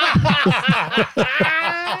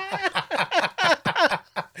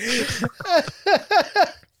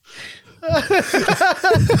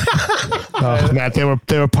 Oh, Matt, they were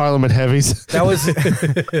Parliament heavy,s That was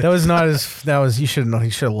you should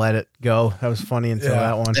have let it go. That was funny until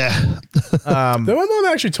that one. Yeah. My mom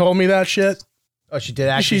actually told me that shit. Oh, she did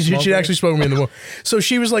actually. She actually spoke to me in the morning. So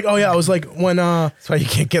she was like, "Oh yeah," I was like, "When that's why you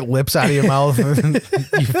can't get lips out of your mouth.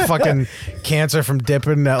 You fucking cancer from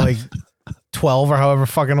dipping at like 12 or however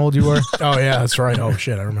fucking old you were." Oh yeah, that's right. Oh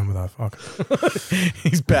shit, I remember that. Fuck.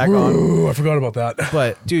 He's back on. I forgot about that.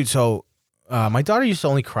 But dude, so my daughter used to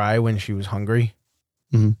only cry when she was hungry.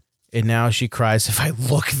 Mm-hmm. And now she cries if I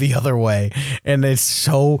look the other way. And it's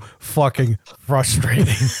so fucking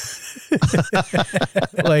frustrating.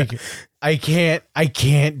 Like, I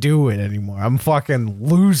can't do it anymore. I'm fucking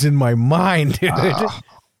losing my mind, dude.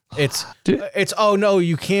 It's oh no,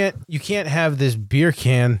 you can't have this beer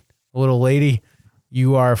can, little lady.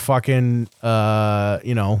 You are fucking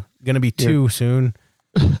gonna be 2 soon.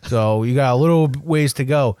 So you got a little ways to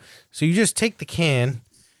go. So you just take the can,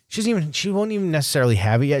 She won't even necessarily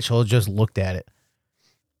have it yet. She'll just looked at it.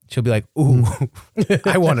 She'll be like, ooh,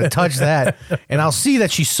 I want to touch that. And I'll see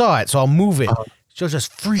that she saw it, so I'll move it. She'll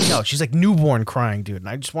just freak out. She's like newborn crying, dude. And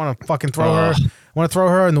I just want to fucking throw her. I want to throw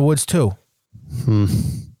her in the woods too.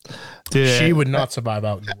 Dude, She would not survive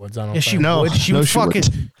out in the woods. I don't Yeah, think. she would.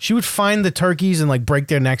 She would find the turkeys and like break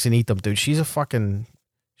their necks and eat them, dude. She's a fucking.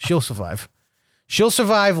 She'll survive. She'll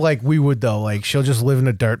survive like we would though. Like she'll just live in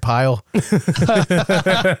a dirt pile.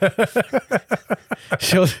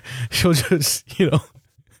 she'll just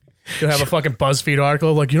You'll have a fucking BuzzFeed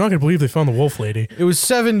article like, you're not gonna believe they found the wolf lady. It was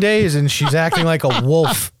 7 days and she's acting like a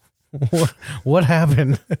wolf. What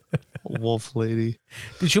happened? Wolf lady.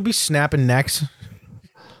 Dude, she'll be snapping necks.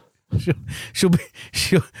 She'll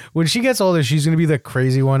when she gets older, she's gonna be the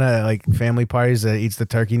crazy one at like family parties that eats the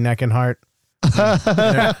turkey neck and heart.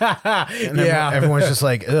 And everyone's just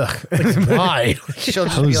like, ugh, Why? She'll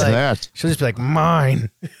just Who's be like, that? she'll just be like, mine.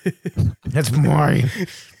 That's mine.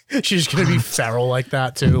 She's gonna be feral like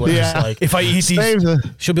that too. Like, Yeah. just like If I eat Save these,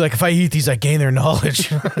 the, she'll be like, if I eat these, I gain their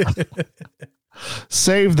knowledge.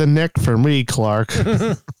 save the neck for me, Clark.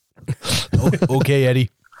 Okay, Eddie.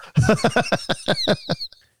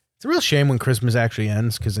 It's a real shame when Christmas actually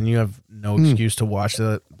ends because then you have no excuse to watch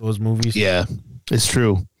those movies. Yeah, it's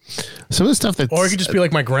true. Some of the stuff that, or it could just be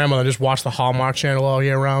like my grandma and just watch the Hallmark Channel all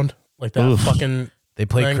year round. Like that fucking. They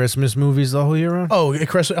play thing. Christmas movies the whole year round. Oh,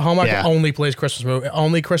 Hallmark Yeah. only plays Christmas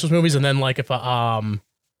movies, and then like if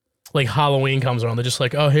like Halloween comes around, they're just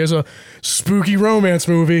like, oh, here's a spooky romance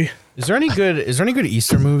movie. Is there any good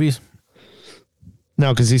Easter movies?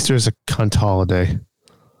 no, because Easter is a cunt holiday.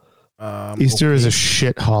 Easter is a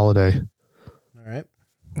shit holiday. All right.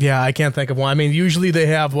 Yeah, I can't think of one. I mean, usually they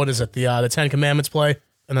have what is it, the Ten Commandments play,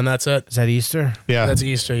 and then that's it. Is that Easter? Yeah, That's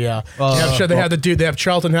Easter, yeah. I'm sure they have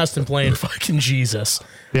Charlton Heston playing fucking Jesus.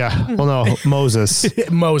 yeah. Well, no, Moses.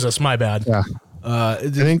 Moses, my bad. Yeah, I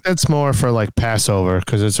think that's more for like Passover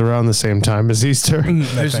because it's around the same time as Easter.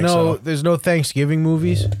 There's no Thanksgiving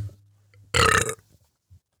movies.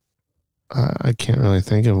 I can't really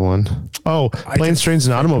think of one. Oh, Planes, Trains,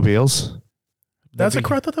 and Automobiles. I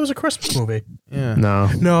thought that was a Christmas movie. Yeah.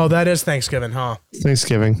 No, that is Thanksgiving, huh?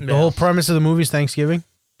 Thanksgiving. The whole premise of the movie is Thanksgiving.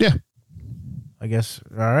 Yeah, I guess.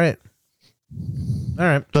 All right.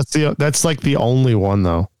 that's like the only one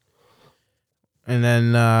though. And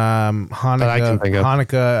then Hanukkah. I can think of.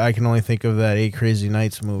 Hanukkah. I can only think of that 8 Crazy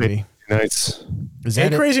Nights movie. Nights. Is Eight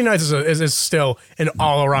that it? Crazy Nights is still an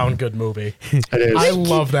all-around good movie. It is. I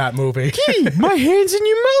love that movie. My hand's in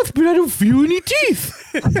your mouth, but I don't feel any teeth.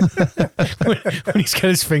 when he's got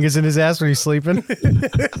his fingers in his ass when he's sleeping.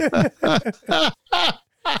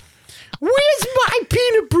 Where's my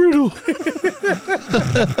peanut brittle?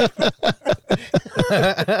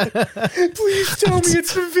 Please tell me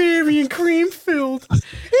it's Bavarian cream filled.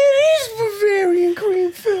 It is Bavarian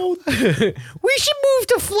cream filled. We should move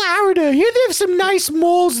to Florida. Here they have some nice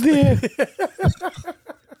malls there.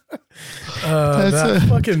 That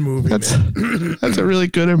fucking movie, man. That's a really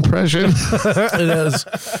good impression. It is.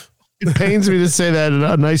 It pains me to say that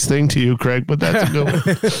a nice thing to you, Craig, but that's a good one.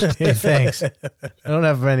 Hey, thanks. I don't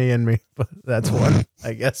have many in me, but that's one,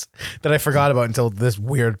 I guess, that I forgot about until this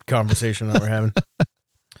weird conversation that we're having. But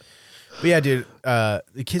yeah, dude, the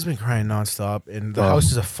kid's been crying nonstop, and the house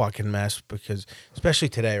is a fucking mess because, especially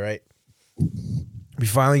today, right? We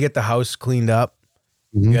finally get the house cleaned up.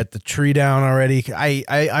 We got the tree down already.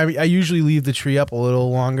 I usually leave the tree up a little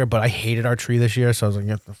longer, but I hated our tree this year, so I was like,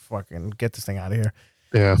 get this thing out of here.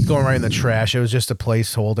 Yeah. It's going right in the trash. It was just a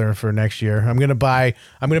placeholder for next year. I'm gonna buy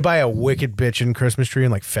a wicked bitchin' Christmas tree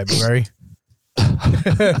in like February.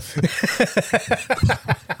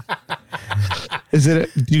 Did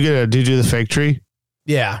you do the fake tree?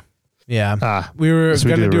 Yeah. We were So we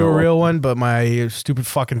gonna did a do a real real one, but my stupid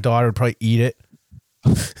fucking daughter would probably eat it.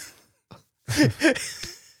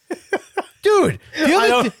 Dude,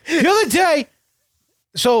 the other day.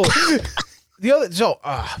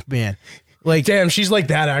 Man. Like, Damn, she's like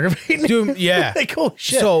that aggravating. dude, yeah. Like, holy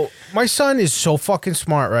shit. So my son is so fucking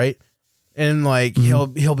smart, right? And like he'll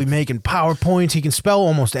be making PowerPoints. He can spell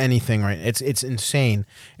almost anything, right? It's insane.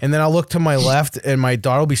 And then I'll look to my left, and my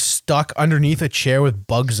daughter will be stuck underneath a chair with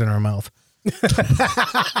bugs in her mouth.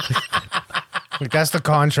 Like, that's the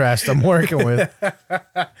contrast I'm working with.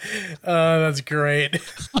 That's great.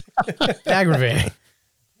 Aggravating.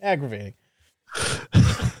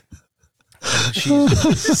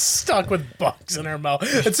 She's stuck with bugs in her mouth.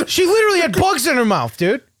 She literally had bugs in her mouth,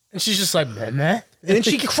 dude. And she's just like, meh. And then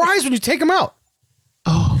she cries when you take them out.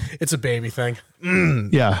 It's a baby thing.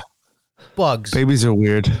 Yeah. Bugs. Babies are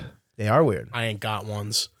weird. They are weird. I ain't got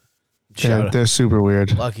ones. Yeah, they're super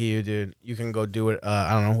weird. Lucky you, dude. You can go do it.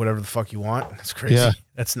 I don't know, whatever the fuck you want. That's crazy. Yeah.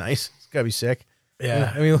 That's nice. It's gotta be sick.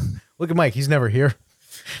 Yeah. I mean, look at Mike. He's never here.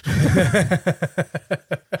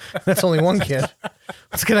 That's only one kid.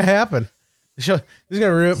 What's gonna happen? This is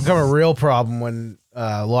gonna become a real problem when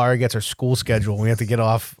Laura gets her school schedule. We have to get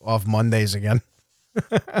off Mondays again.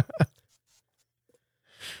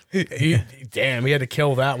 Damn, he had to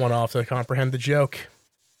kill that one off to comprehend the joke.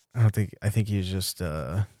 I think he's just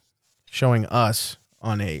showing us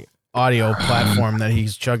on a audio platform that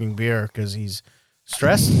he's chugging beer because he's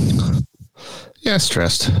stressed. Yeah,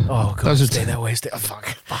 stressed. Oh, God, stay that way. Oh,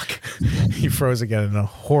 fuck. He froze again in a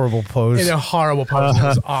horrible pose. In a horrible pose. It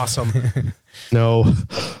was awesome. No,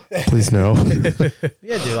 please no.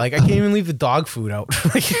 Yeah, dude. Like I can't even leave the dog food out.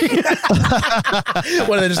 What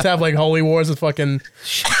do they just have like holy wars with fucking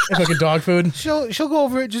dog food? She'll go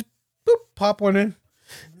over it, just boop, pop one in.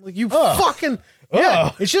 Like you fucking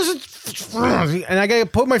yeah. It's just and I gotta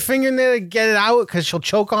put my finger in there to get it out because she'll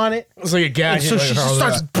choke on it. It's like a gag. And so she just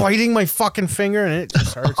starts biting my fucking finger and it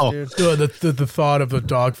just hurts, dude. The thought of the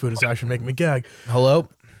dog food is actually making me gag. Hello.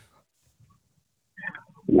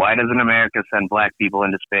 Why doesn't America send black people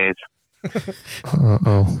into space?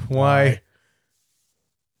 Why?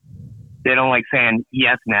 They don't like saying,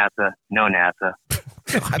 yes, NASA, no NASA.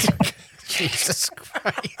 God. Jesus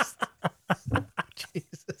Christ.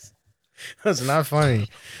 Jesus. That's not funny.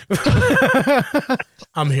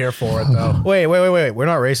 I'm here for it, though. Wait. We're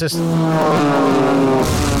not racist.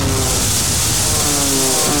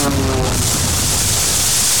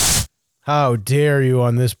 How dare you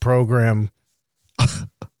on this program?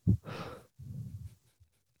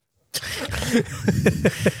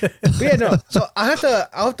 Yeah, no. So I'll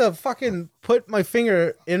have to fucking put my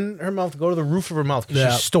finger in her mouth, go to the roof of her mouth.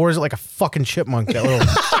 Yeah. She stores it like a fucking chipmunk, that little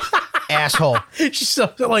asshole. She's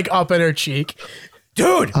so, like up in her cheek.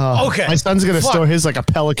 Dude, okay. My son's going to store his like a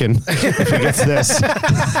pelican if he gets this.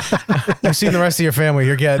 I've seen the rest of your family.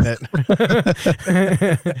 You're getting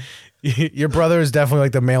it. Your brother is definitely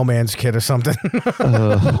like the mailman's kid or something.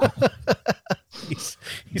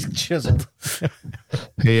 He's chiseled.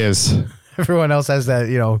 He is. Everyone else has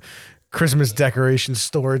that, Christmas decoration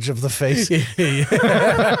storage of the face.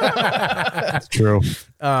 That's true.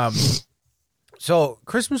 So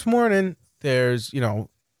Christmas morning, there's,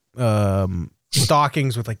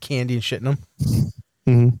 stockings with like candy and shit in them.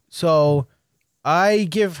 Mm-hmm. So I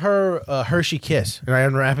give her a Hershey Kiss and I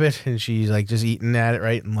unwrap it and she's like just eating at it,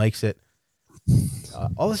 right, and likes it.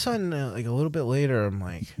 All of a sudden, like a little bit later, I'm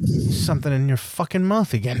like, something in your fucking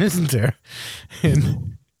mouth again, isn't there?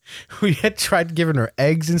 And we had tried giving her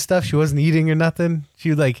eggs and stuff. She wasn't eating or nothing.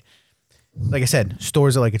 She would like I said,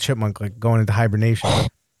 stores it like a chipmunk, like going into hibernation.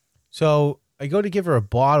 So I go to give her a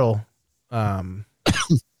bottle,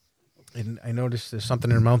 and I noticed there's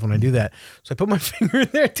something in her mouth when I do that. So I put my finger in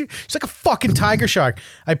there too. She's like a fucking tiger shark.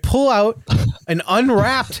 I pull out an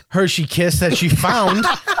unwrapped Hershey Kiss that she found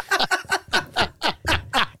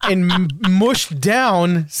and mushed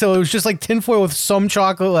down. So it was just like tinfoil with some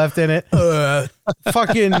chocolate left in it.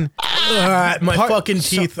 Fucking fucking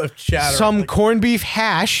teeth of chatter. Some corned beef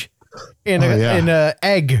hash and an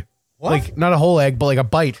egg. What? Like not a whole egg, but like a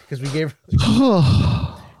bite because we gave.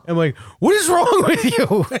 I'm like, what is wrong with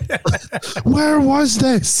you? Where was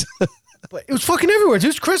this? But it was fucking everywhere. It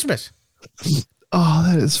was Christmas. Oh,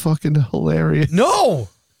 that is fucking hilarious. No.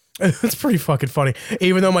 It's pretty fucking funny.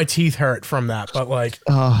 Even though my teeth hurt from that, but like,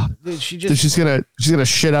 she's gonna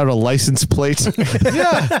shit out a license plate.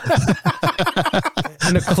 Yeah.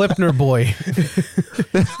 And a Klipner boy.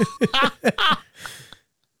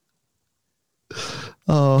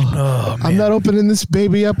 Oh, I'm not opening this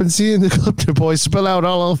baby up and seeing the Klipner boy spill out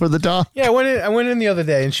all over the dog. Yeah, I went in the other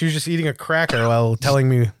day and she was just eating a cracker while telling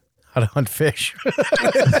me how to hunt fish.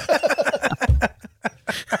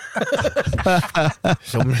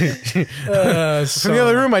 From the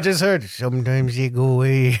other room, I just heard, sometimes you go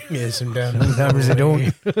away. Yeah, sometimes they don't.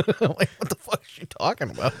 I'm like, what the fuck is she talking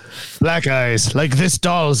about? Black eyes, like this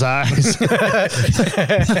doll's eyes.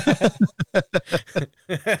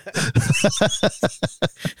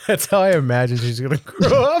 That's how I imagine she's going to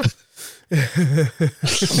grow up.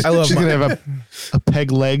 She's gonna have a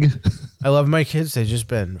peg leg. I love my kids. They've just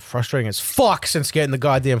been frustrating as fuck since getting the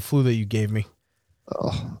goddamn flu that you gave me.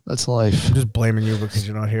 Oh, that's life. I'm just blaming you because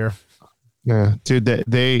you're not here. Yeah, dude.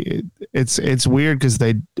 It's weird because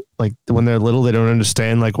they like when they're little, they don't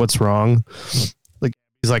understand like what's wrong. Like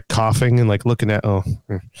he's like coughing and like looking at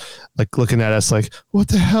us like what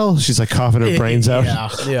the hell? She's like coughing her brains out.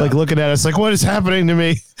 Yeah. Like looking at us like what is happening to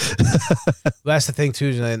me? That's the thing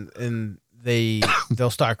too, and they'll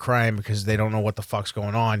start crying because they don't know what the fuck's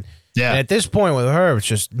going on. Yeah. And at this point with her, it's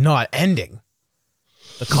just not ending.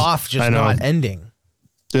 The cough just not ending.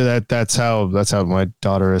 Dude, that's how my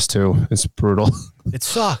daughter is too. It's brutal. It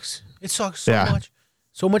sucks. It sucks so much.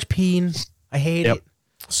 So much peeing. I hate it.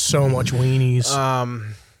 So much weenies.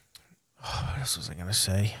 What else was I gonna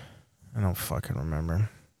say? I don't fucking remember.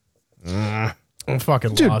 I'm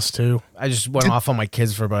fucking lost too. I just went off on my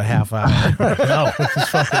kids for about a half hour. No,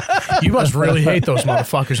 you must really hate those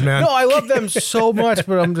motherfuckers, man. No, I love them so much,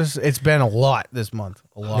 but it's been a lot this month.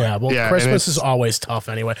 A lot. Yeah, well, Christmas is always tough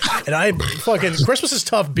anyway. And Christmas is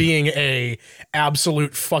tough being a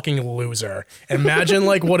absolute fucking loser. Imagine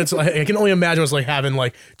like what it's like. I can only imagine what it's like having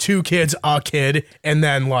like 2 kids, a kid, and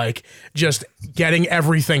then like just getting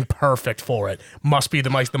everything perfect for it. Must be the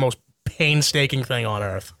most painstaking thing on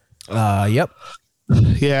earth. Yep.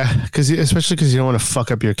 Yeah, especially because you don't want to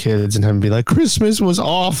fuck up your kids and have them be like, Christmas was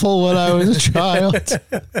awful when I was a child.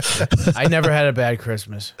 I never had a bad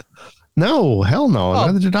Christmas. No, hell no.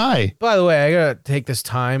 Neither did I. By the way, I gotta take this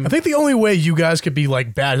time. I think the only way you guys could be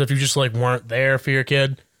like bad is if you just like weren't there for your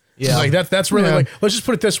kid. Yeah, like that's really like. Let's just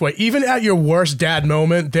put it this way: even at your worst dad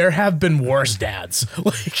moment, there have been worse dads.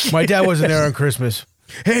 Like my dad wasn't there on Christmas.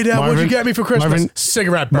 Hey, Dad, what'd you get me for Christmas?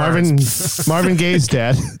 Cigarette burns. Marvin Gaye's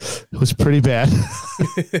dad was pretty bad.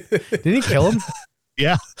 Did he kill him?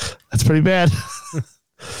 Yeah, that's pretty bad.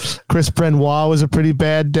 Chris Benoit was a pretty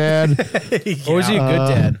bad dad. Or was he a good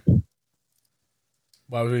dad?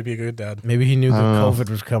 Why would he be a good dad? Maybe he knew that COVID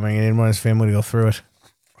was coming and didn't want his family to go through it.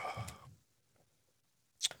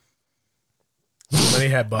 Too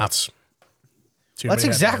many headbutts. That's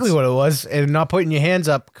exactly what it was, and not putting your hands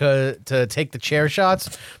up to take the chair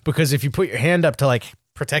shots, because if you put your hand up to like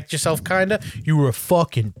protect yourself, kinda, you were a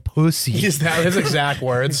fucking pussy. Is that his exact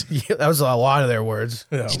words? Yeah, that was a lot of their words.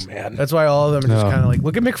 Oh man, that's why all of them are just kind of like,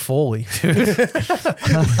 look at Mick Foley.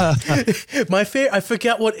 I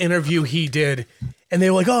forget what interview he did, and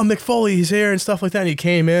they were like, "Oh, Mick Foley, he's here," and stuff like that. And he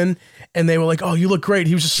came in, and they were like, "Oh, you look great."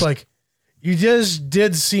 He was just like, "You just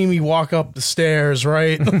did see me walk up the stairs,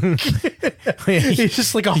 right?" He's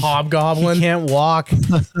just like a hobgoblin. He can't walk.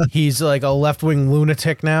 He's like a left-wing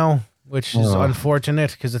lunatic now, which is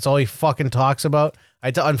unfortunate because it's all he fucking talks about. I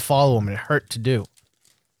had to unfollow him. It hurt to do.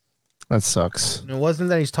 That sucks. And it wasn't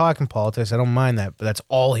that he's talking politics. I don't mind that, but that's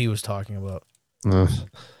all he was talking about.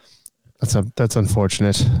 That's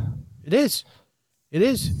unfortunate. It is. It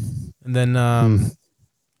is. And then,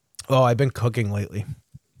 I've been cooking lately.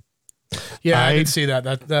 Yeah, I can see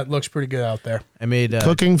that. That looks pretty good out there. I made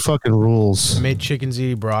cooking fucking rules. I made chicken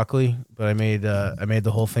ziti broccoli, but I made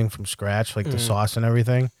the whole thing from scratch, like the sauce and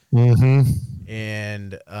everything. Mm-hmm.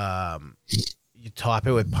 And you top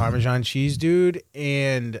it with Parmesan cheese, dude,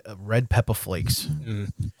 and red pepper flakes.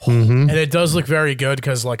 And it does look very good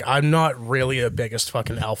because, like, I'm not really the biggest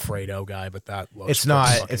fucking Alfredo guy, but that looks. It's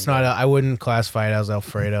not. It's not. I wouldn't classify it as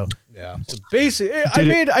Alfredo. Yeah. So basically,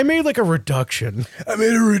 I made like a reduction. I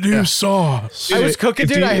made a reduced sauce. I was cooking,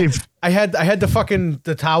 dude. I had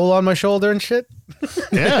the towel on my shoulder and shit.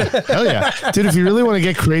 Yeah, hell yeah, dude. If you really want to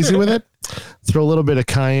get crazy with it, throw a little bit of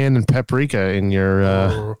cayenne and paprika in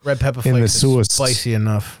your red pepper flakes. in the sauce. Spicy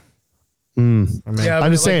enough. Yeah,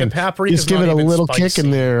 I'm just saying. Just give it a little kick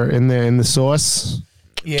in the sauce.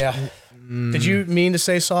 Yeah. Did you mean to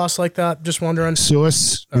say sauce like that? Just wondering.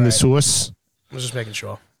 Sauce in the sauce. I was just making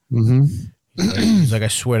sure. He's like, I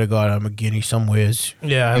swear to God, I'm a guinea somewheres.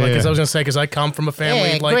 Yeah, like, cause I was gonna say, because I come from a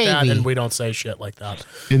family like gravy. That, and we don't say shit like that.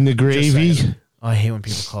 In the gravy. Oh, I hate when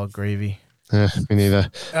people call it gravy. Me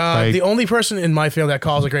neither. The only person in my family that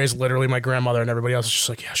calls it gravy is literally my grandmother, and everybody else is just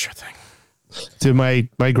like, yeah, sure thing. Dude, my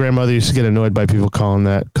grandmother used to get annoyed by people calling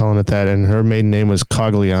it that, and her maiden name was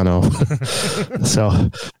Cogliano.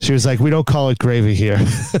 So she was like, we don't call it gravy here.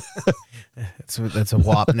 That's a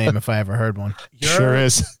WAP name if I ever heard one. Sure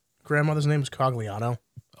is. Grandmother's name is Cogliano.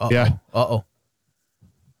 Yeah.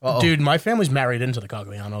 Dude, my family's married into the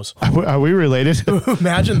Coglianos. Are we related?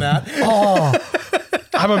 Imagine that.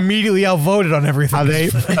 I'm immediately outvoted on everything. Are they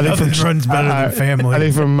from runs better than family?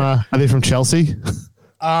 Are they from Chelsea?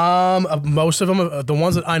 Most of them, the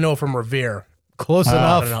ones that I know from Revere. Close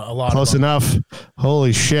enough. A lot. Close enough.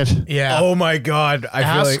 Holy shit. Yeah. Oh my God. I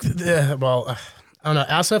feel like. I don't know.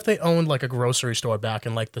 Ask if they owned like a grocery store back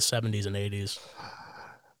in like the 70s and 80s.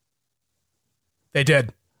 They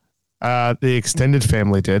did. The extended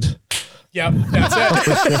family did. Yep, that's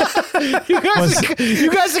it. you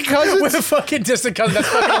guys are cousins? With a fucking distant cousin. That's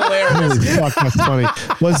fucking hilarious. Holy fuck, that's funny.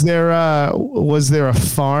 Was there a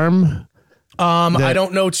farm? I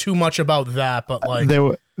don't know too much about that, but like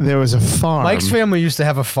there was a farm. Mike's family used to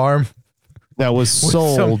have a farm. that was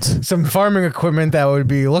sold. Some farming equipment that would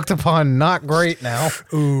be looked upon not great now.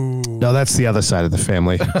 Ooh. No, that's the other side of the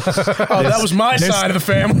fammy. Oh, that was my side of the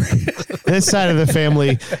family. This side of the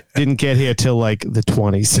family didn't get here till like the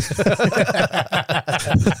 20s.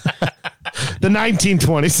 The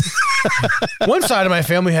 1920s. One side of my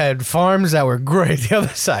family had farms that were great. The other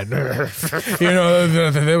side,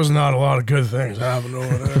 There was not a lot of good things happening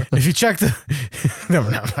over there. if you check the, never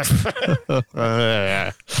mind.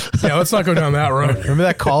 Yeah, let's not go down that road. Remember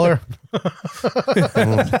that caller?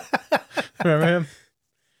 Remember him?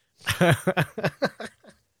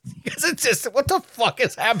 Because it's just, what the fuck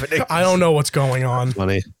is happening? I don't know what's going on.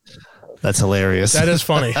 Funny. That's hilarious. That is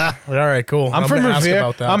funny. All right, cool. I'm from gonna ask Revere.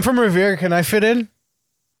 about that. I'm from Revere. Can I fit in?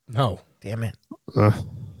 No. Damn it. Uh,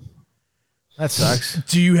 That sucks.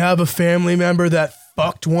 Do you have a family member that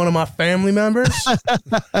fucked one of my family members?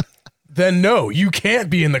 Then no, you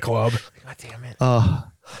can't be in the club. God damn it. and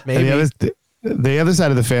Maybe. the other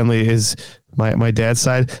side of the family is my dad's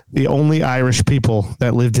side. The only Irish people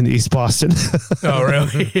that lived in East Boston. Oh,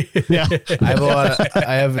 really? Yeah.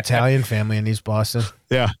 I have Italian family in East Boston.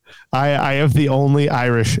 Yeah. I have the only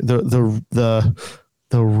Irish, the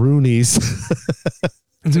Roonies.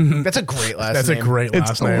 That's a great last That's name. a great It's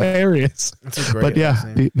last name. hilarious. That's a great But yeah, last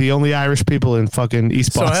name. the only Irish people in fucking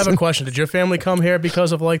East So Boston. I have a question. Did your family come here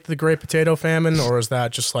because of like the Great Potato Famine, or is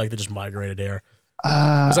that just like they just migrated here?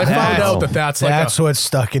 Because I found out that that's like That's what's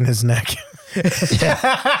stuck in his neck.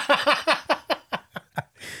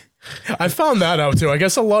 I found that out too. I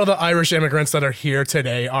guess a lot of the Irish immigrants that are here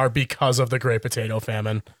today are because of the Great Potato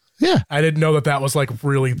Famine. Yeah. I didn't know that was like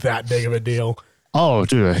really that big of a deal. Oh,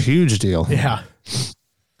 dude, a huge deal. Yeah.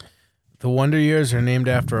 The Wonder Years are named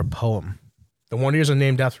after a poem. The Wonder Years are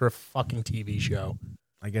named after a fucking TV show.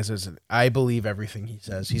 I guess I believe everything he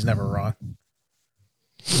says. He's never wrong.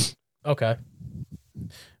 Okay.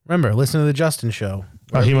 Remember, listen to the Justin Show.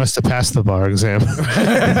 Oh, he must have passed the bar exam.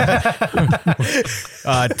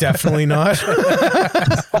 Definitely not.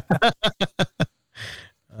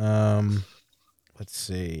 Let's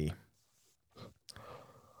see.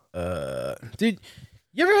 Did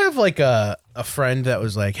you ever have like a friend that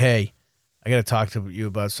was like, "Hey, I got to talk to you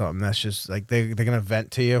about something." That's just like they're gonna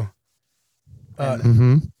vent to you.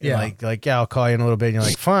 Mm-hmm. Yeah. Like yeah, I'll call you in a little bit. And you're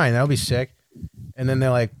like, fine, that'll be sick. And then they're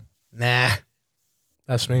like, nah.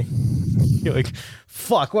 That's me. You're like,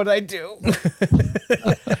 fuck, what did I do?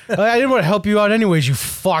 I didn't want to help you out anyways, you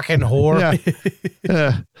fucking whore.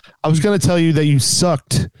 Yeah. I was going to tell you that you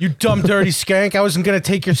sucked. You dumb, dirty skank. I wasn't going to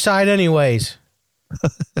take your side anyways.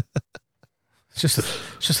 It's just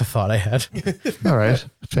a thought I had. All right.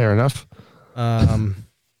 Fair enough.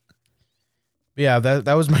 Yeah,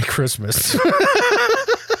 that was my Christmas.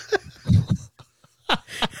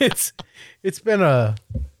 It's been a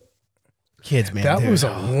kids, man. That was a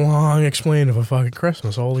long explain of a fucking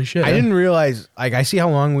Christmas. Holy shit. I didn't realize. Like, I see how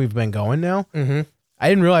long we've been going now. Mm-hmm. I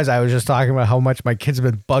didn't realize I was just talking about how much my kids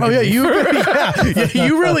have been bugging. Oh yeah, me.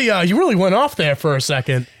 you really went off there for a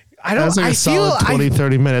second. I That don't. was like I a solid feel 20,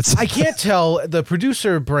 30 minutes. I can't tell. The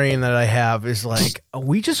producer brain that I have is like, are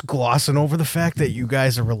we just glossing over the fact that you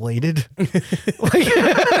guys are related? like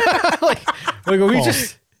are we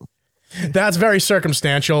just? That's very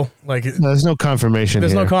circumstantial. Like There's no confirmation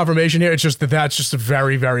there's here. no confirmation here. It's just that's just a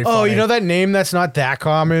very, very funny. Oh, you know that name that's not that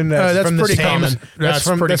common. that's from the pretty same- common. That's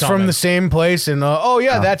from pretty common. the same place. And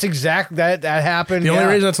that's exact. That happened. The only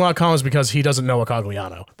yeah. reason it's not common is because he doesn't know a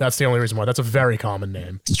Cogliano. That's the only reason why. That's a very common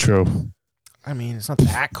name. It's true. I mean, it's not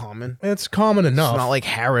that common. It's common It's enough. not like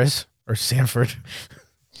Harris or Sanford.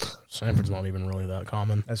 Sanford's not even really that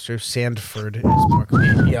common. That's true. Sandford is more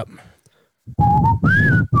common. Yep.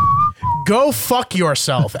 Go fuck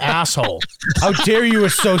yourself, asshole. How dare you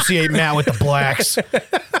associate Matt with the blacks?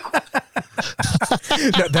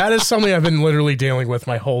 That is something I've been literally dealing with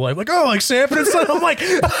my whole life. Like, oh, like Sanford and Son. I'm like,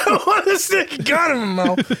 I don't want to stick a gun in my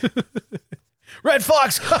mouth. Red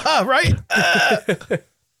Fox, right?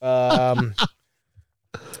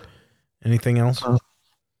 Anything else?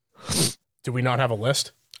 Do we not have a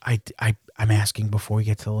list? I'm asking before we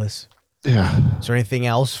get to the list. Yeah. Is there anything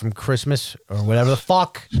else from Christmas or whatever the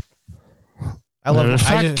fuck? I want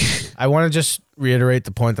to just reiterate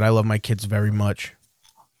the point that I love my kids very much.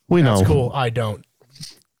 We know. That's cool. I don't.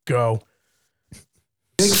 Go.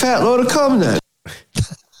 Big fat load of cum then.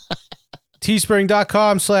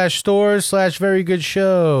 Teespring.com/stores/very good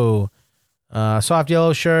show. Soft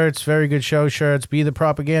yellow shirts, very good show shirts. Be the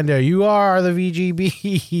propaganda. You are the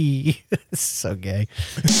VGB. It's so gay.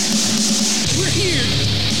 We're here.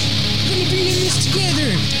 Gonna be in this together.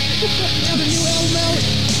 Now the new album out.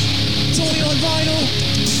 It's only on vinyl.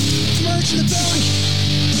 It's merch in the back.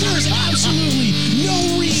 There is absolutely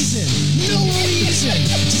no reason to be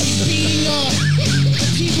beating up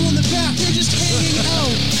people in the back. They're just hanging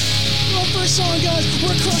out. Well, first song, guys, we're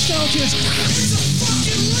Crushed Out Kids. It's a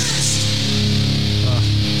fucking list.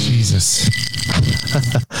 Jesus.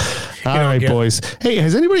 All right, boys. Hey,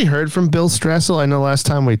 has anybody heard from Bill Strassel? I know last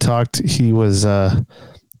time we talked, he was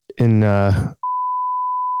in.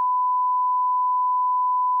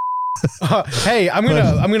 Hey, I'm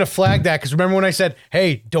gonna flag that because remember when I said,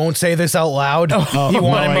 "Hey, don't say this out loud." He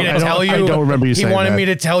wanted me to tell you. I don't remember you saying that. He wanted me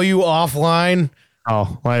to tell you offline.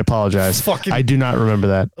 Oh, I apologize. Fucking- I do not remember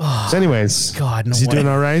that. So anyways, God, no is he way. doing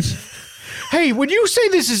all right? Hey, when you say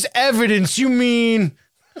this is evidence, you mean?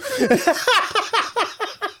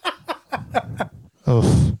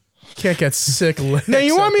 Oh, Can't get sick. Now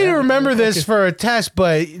you want me to remember this for a test,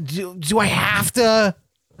 but do I have to?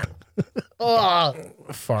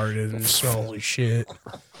 Farted and holy shit.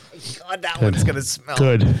 God, that one's gonna smell.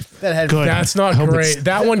 good. That had Good. That's not I hope great. it's-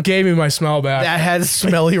 That one gave me my smell back. that had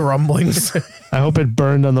smelly rumblings. I hope it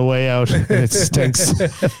burned on the way out and it stinks.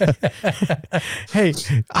 Hey,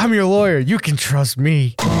 I'm your lawyer. You can trust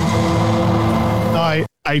me.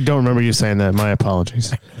 I don't remember you saying that. My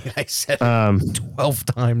apologies. I said it 12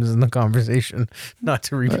 times in the conversation, not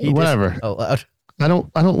to repeat whatever. it out loud. I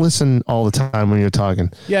don't listen all the time when you're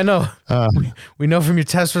talking. Yeah, no. We know from your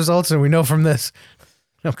test results, and we know from this.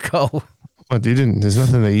 No, go. But you didn't. There's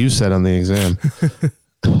nothing that you said on the exam.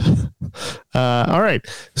 All right.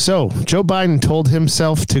 So Joe Biden told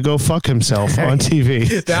himself to go fuck himself on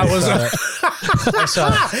TV. That was I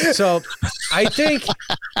saw it. So I think.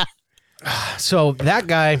 So that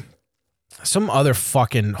guy, some other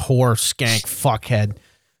fucking whore skank fuckhead,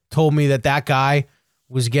 told me that guy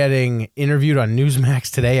was getting interviewed on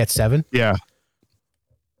Newsmax today at 7. Yeah.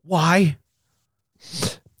 Why?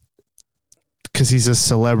 Because he's a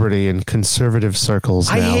celebrity in conservative circles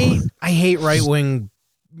now. I hate right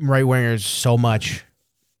wingers so much.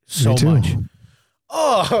 So Me too. much.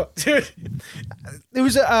 Oh, dude. It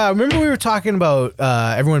was remember we were talking about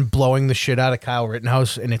everyone blowing the shit out of Kyle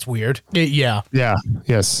Rittenhouse, and it's weird. yeah. Yeah.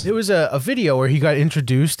 Yes. There was a video where he got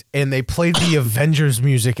introduced and they played the Avengers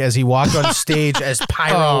music as he walked on stage as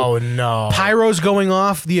Pyro. Oh no. Pyro's going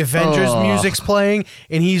off, the Avengers music's playing,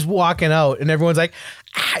 and he's walking out, and everyone's like,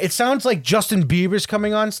 it sounds like Justin Bieber's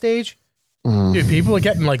coming on stage. Dude, people are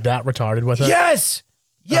getting like that retarded with it. Yes.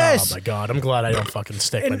 Yes. Oh my god, I'm glad I don't fucking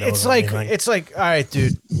stick my And nose it's on like anything. all right,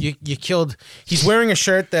 dude, you killed. He's wearing a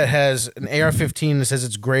shirt that has an AR-15 that says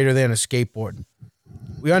it's greater than a skateboard.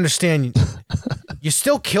 We understand. You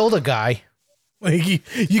still killed a guy. Like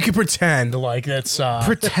you can pretend like it's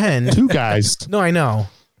Pretend. Two guys. No, I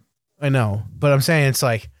know, but I'm saying it's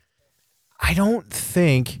like I don't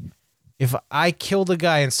think if I killed a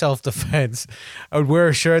guy in self-defense, I would wear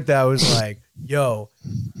a shirt that was like, "Yo,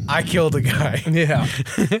 I killed a guy." yeah.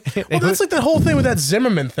 Well, that's like the whole thing with that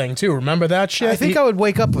Zimmerman thing too. Remember that shit? I think I would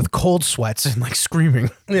wake up with cold sweats and like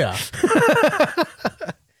screaming. yeah.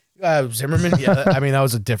 Zimmerman, yeah. I mean, that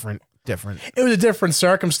was a different. It was a different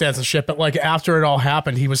circumstance and shit, but like after it all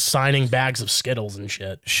happened, he was signing bags of Skittles and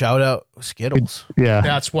shit. Shout out Skittles. Yeah.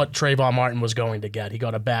 That's what Trayvon Martin was going to get. He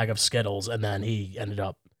got a bag of Skittles and then he ended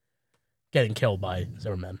up getting killed by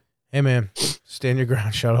Zimmerman. Hey man, stand your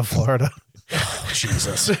ground. Shout out Florida. Oh,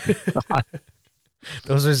 Jesus.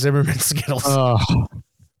 Those are Zimmerman Skittles. Oh.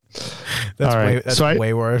 That's all right. way, that's So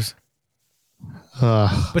way worse.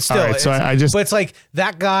 But still, all right. So I just. but it's like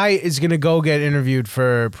that guy is gonna go get interviewed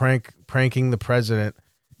for pranking the president.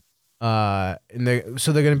 So they're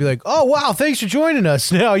gonna be like, "Oh wow, thanks for joining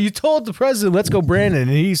us. Now you told the president, let's go, Brandon,"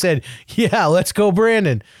 and he said, "Yeah, let's go,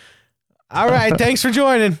 Brandon." All right, thanks for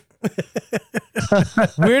joining.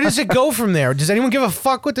 Where does it go from there? Does anyone give a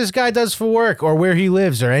fuck what this guy does for work or where he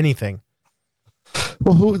lives or anything?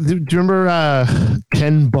 Well, do you remember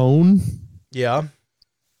Ken Bone? Yeah.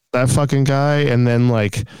 That fucking guy, and then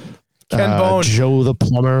like Ken Bone. Joe the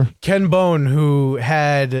plumber. Ken Bone, who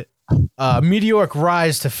had a meteoric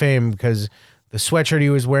rise to fame because the sweatshirt he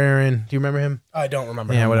was wearing. Do you remember him? I don't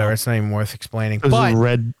remember. Yeah, him, whatever. no. It's not even worth explaining. It was But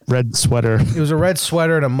a red sweater. it was a red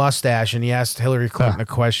sweater and a mustache, and he asked Hillary Clinton a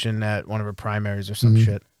question at one of her primaries or some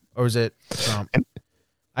shit. Or was it Trump?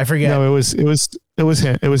 I forget. No, it was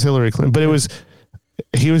him. It was Hillary Clinton, but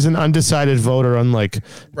he was an undecided voter on like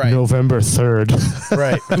Right. November 3rd.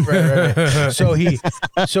 Right.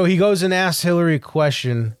 So he goes and asks Hillary a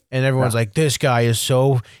question, and everyone's like, "This guy is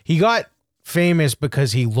so." He got famous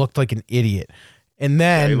because he looked like an idiot, and He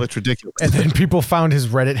then looked ridiculous. and then people found his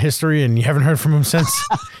Reddit history, and you haven't heard from him since.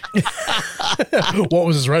 What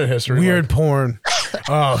was his Reddit history? Weird porn.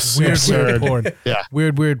 Oh, Weird porn. Yeah.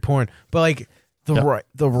 Weird porn. But like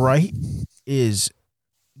the right is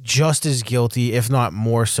just as guilty, if not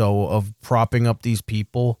more so, of propping up these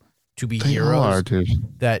people to be heroes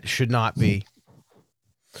that should not be.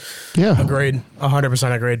 Yeah. Agreed.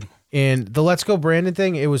 100% agreed. And the Let's Go Brandon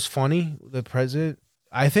thing, it was funny. The president,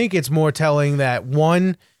 I think it's more telling that,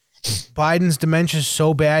 one, Biden's dementia is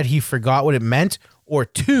so bad he forgot what it meant, or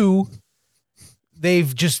two,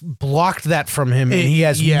 they've just blocked that from him and he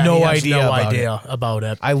has no idea about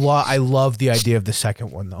it. I love the idea of the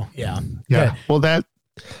second one, though. Yeah. Well,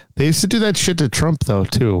 they used to do that shit to Trump, though,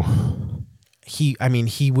 too.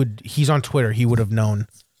 He's on Twitter. He would have known.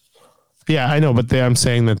 Yeah, I know, but I'm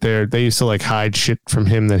saying that they used to like hide shit from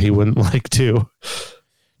him that he wouldn't like too.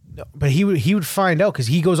 No, but he would find out because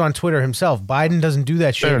he goes on Twitter himself. Biden doesn't do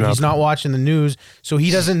that shit. He's not watching the news, so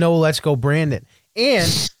he doesn't know Let's Go Brandon.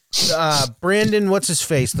 And Brandon, what's his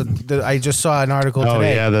face? I just saw an article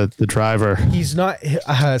today. Oh yeah, the driver. He's not.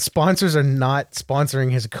 Sponsors are not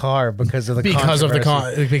sponsoring his car because of the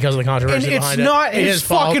controversy. Because of the controversy. And it's not his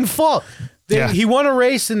fucking fault. He won a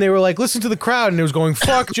race and they were like, listen to the crowd, and it was going,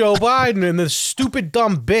 fuck Joe Biden, and the stupid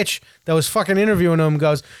dumb bitch that was fucking interviewing him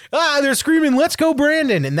goes, they're screaming, let's go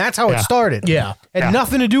Brandon, and that's how it started. Yeah. Had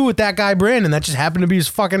nothing to do with that guy Brandon. That just happened to be his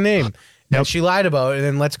fucking name. And she lied about it, and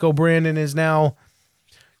then Let's Go Brandon is now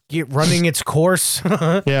running its course.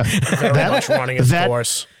 Very much running its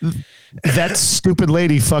course. That stupid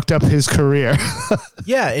lady fucked up his career.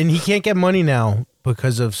 Yeah, and he can't get money now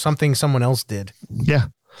because of something someone else did. Yeah.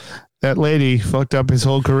 That lady fucked up his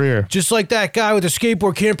whole career. Just like that guy with the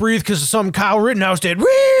skateboard can't breathe because of something Kyle Rittenhouse did.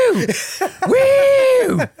 Woo!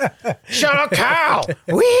 Woo! Shout out Kyle!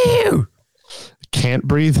 Woo! Can't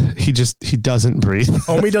breathe. He doesn't breathe.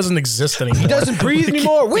 Homie doesn't exist anymore. He doesn't breathe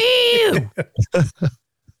anymore. Woo!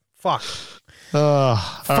 Fuck.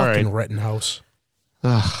 Fucking Rittenhouse.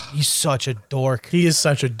 He's such a dork. He is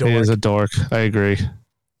such a dork. He is a dork. I agree.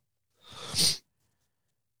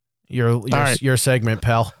 Your segment,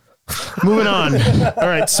 pal. Moving on. All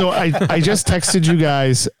right. So I just texted you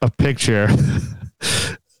guys a picture.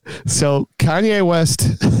 So Kanye West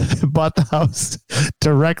bought the house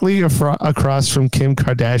directly across from Kim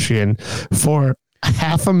Kardashian for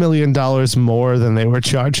 $500,000 more than they were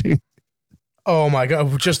charging. Oh my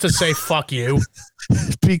God. Just to say fuck you.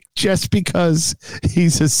 Just because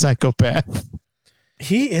he's a psychopath.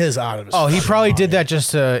 He is out of his he probably did that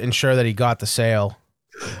just to ensure that he got the sale.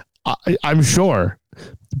 I'm sure.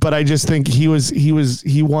 But I just think he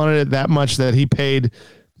wanted it that much that he paid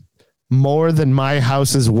more than my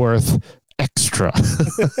house is worth extra.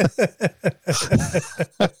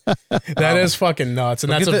 That is fucking nuts.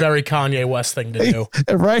 And that's a very Kanye West thing to do.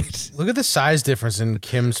 Right. Look at the size difference in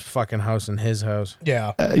Kim's fucking house and his house.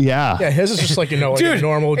 Yeah. Yeah. Yeah. His is just like, like a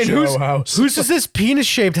normal Joe house. Whose is this penis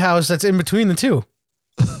shaped house that's in between the two?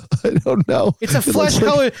 I don't know. It's a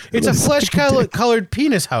flesh-colored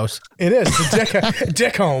penis house. It is. It's a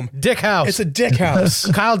dick home. Dick house. It's a dick house.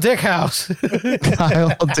 Kyle Dick house.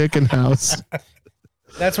 Kyle Dickenhouse.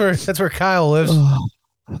 That's where Kyle lives. Oh,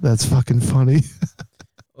 that's fucking funny.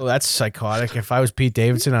 Well, that's psychotic. If I was Pete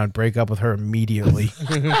Davidson, I'd break up with her immediately.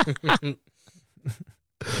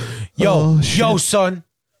 Yo, son.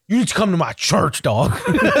 You need to come to my church, dog.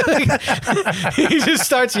 He just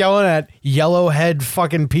starts yelling at yellowhead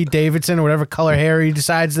fucking Pete Davidson or whatever color hair he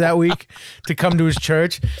decides that week to come to his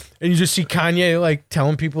church. And you just see Kanye like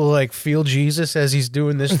telling people to like feel Jesus as he's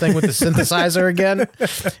doing this thing with the synthesizer again.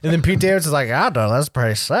 And then Pete Davidson's like, that's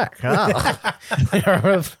pretty sick. Oh.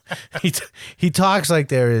 He talks like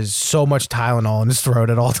there is so much Tylenol in his throat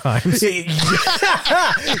at all times. Yeah.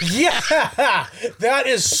 That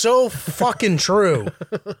is so fucking true.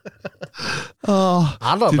 Oh,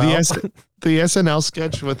 I don't know. The SNL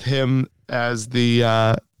sketch with him as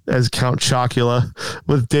as Count Chocula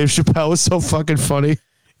with Dave Chappelle was so fucking funny.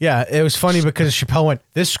 Yeah, it was funny because Chappelle went,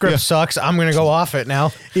 this script sucks. I'm going to go off it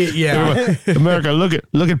now. Yeah. America, look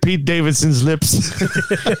at Pete Davidson's lips.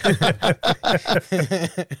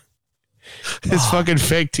 His fucking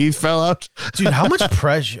fake teeth fell out. Dude, how much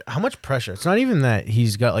pressure? It's not even that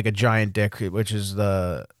he's got like a giant dick, which is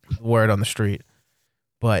the word on the street.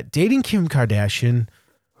 But dating Kim Kardashian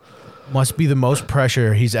must be the most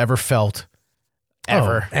pressure he's ever felt.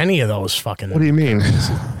 Ever. Any of those fucking. What do you mean?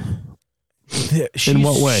 In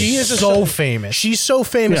what way? She is so famous. She's so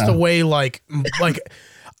famous the way like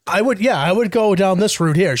I would go down this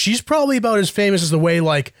route here. She's probably about as famous as the way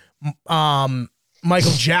like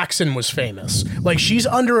Michael Jackson was famous. Like she's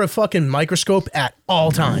under a fucking microscope at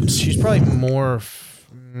all times. She's probably more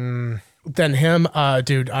than him.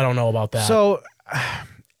 Dude, I don't know about that. So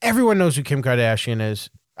everyone knows who Kim Kardashian is.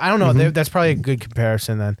 I don't know. That's probably a good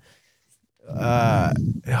comparison then.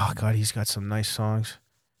 Oh God, he's got some nice songs.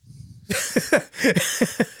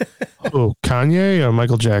 Oh, Kanye or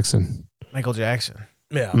Michael Jackson? Michael Jackson.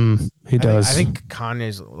 Yeah. He does. I think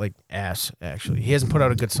Kanye's like ass. Actually, he hasn't put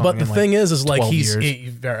out a good song. But the thing is like 12 he's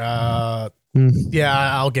years.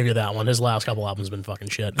 yeah, I'll give you that one. His last couple albums been fucking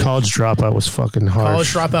shit. College Dropout was fucking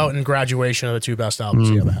harsh. College Dropout and Graduation are the two best albums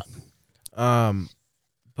he ever had.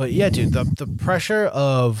 But yeah, dude, the pressure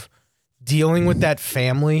of dealing with that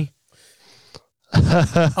family.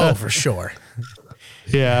 Oh, for sure.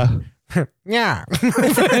 Yeah. Yeah.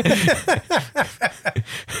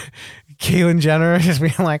 Caitlyn Jenner just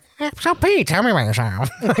being like, so Pete, tell me about yourself.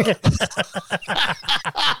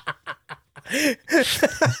 You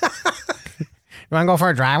want to go for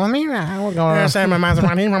a drive with me? We'll go. I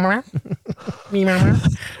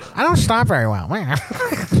don't stop very well.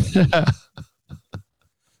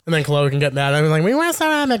 And then Chloe can get mad. I was like, we went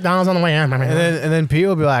to McDonald's on the way in. And then Pete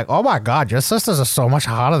will be like, oh my God, your sisters are so much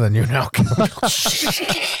hotter than you now.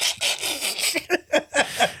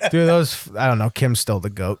 Dude, those, I don't know. Kim's still the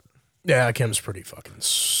GOAT. Yeah, Kim's pretty fucking.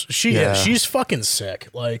 She's fucking sick.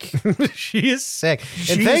 Like she is sick.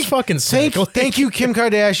 She's fucking sick. Thank you, Kim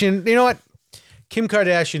Kardashian. You know what? Kim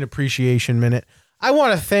Kardashian Appreciation Minute. I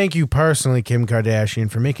want to thank you personally, Kim Kardashian,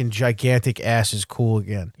 for making gigantic asses cool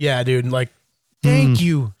again. Yeah, dude. Like, thank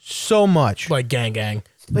you so much. Like, gang.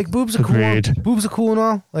 Like, boobs are Agreed. cool. Boobs are cool and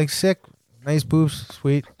all. Like, sick, nice boobs,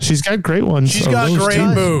 sweet. She's got great ones. She's got Those great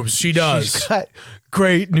two. boobs. She does. She's got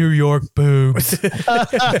great New York boobs.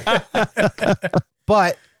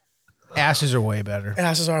 But asses are way better.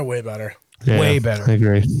 Asses are way better. Yeah, way better. I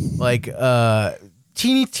agree. Like,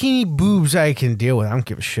 teeny boobs I can deal with. I don't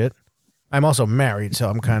give a shit. I'm also married, so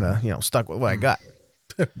I'm kind of, stuck with what I got.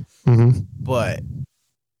 But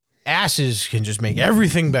asses can just make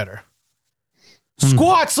everything better.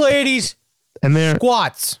 Squats, ladies. And they're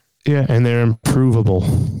Squats. yeah, and they're improvable.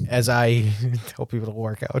 As I tell people to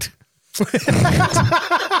work out.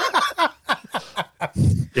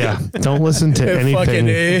 Yeah, don't listen to anything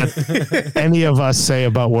that any of us say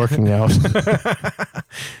about working out.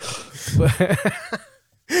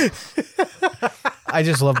 I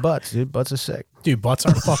just love butts, dude. Butts are sick. Dude, butts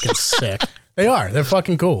are fucking sick. They are. They're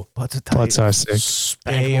fucking cool. Butts are tight. Butts are sick.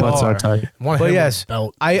 They Butts are are. tight. But yes,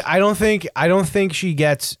 belt. I don't think she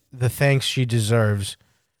gets the thanks she deserves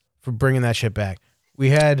for bringing that shit back. We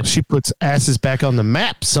had She puts asses back on the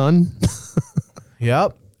map, son.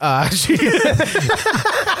 yep.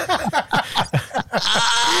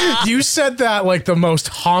 You said that like the most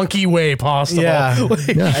honky way possible. Yeah. Like,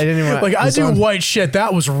 I didn't even like I do white shit.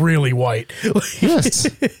 That was really white. Yes,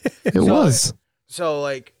 it was. So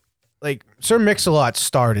like Sir Mix-a-Lot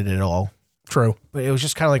started it all, True. but it was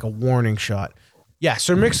just kind of like a warning shot. Yeah,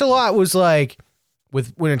 Sir Mix-a-Lot was like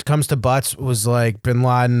when it comes to butts was like Bin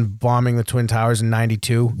Laden bombing the Twin Towers in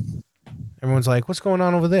 92. Everyone's like, "What's going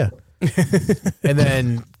on over there?" And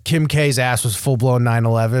then Kim K's ass was full blown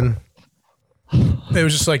 9/11. It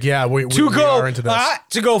was just like, yeah, we are into this.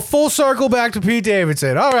 To go full circle back to Pete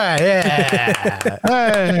Davidson. All right, yeah.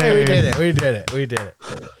 Hey, we did it.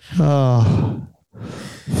 Oh,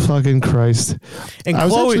 fucking Christ! And I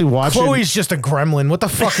was actually watching. Chloe's just a gremlin. What the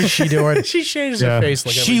fuck is she doing? She changes Yeah. her face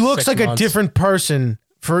like She every looks 6 like a months. different person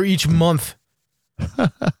for each month.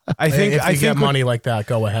 I think If you get money like that,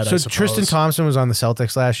 go ahead. So I suppose. Tristan Thompson was on the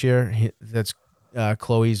Celtics last year. That's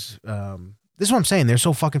Chloe's. This is what I'm saying. They're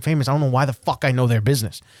so fucking famous. I don't know why the fuck I know their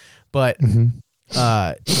business, but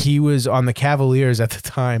he was on the Cavaliers at the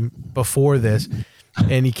time before this,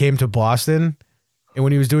 and he came to Boston. And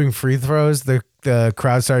when he was doing free throws, the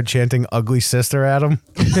crowd started chanting "ugly sister" at him.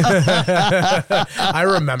 I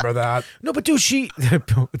remember that. No, but dude,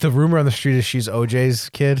 the rumor on the street is she's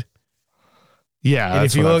OJ's kid. Yeah, And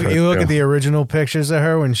if you look at the original pictures of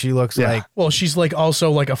her when she looks like Well, she's like also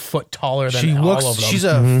like a foot taller than all of them. she's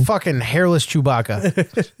a fucking hairless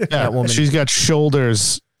Chewbacca. That woman. she's got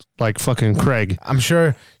shoulders like fucking Craig. I'm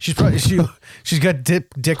sure she's probably she's got Dick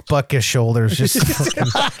Butkus shoulders. Just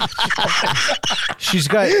she's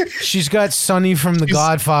got Sonny from The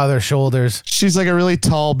Godfather shoulders. She's like a really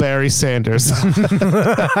tall Barry Sanders.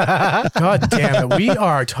 God damn it! We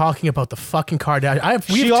are talking about the fucking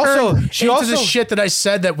Kardashians. She also the shit that I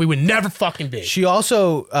said that we would never fucking be. She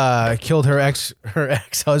also killed her ex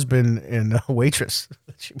husband in Waitress.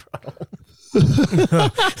 She brought home.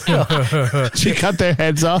 She cut their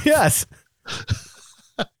heads off. Yes.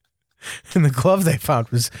 And the glove they found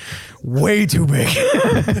was way too big.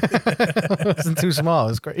 It wasn't too small.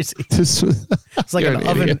 It was crazy. This was- It's like You're an an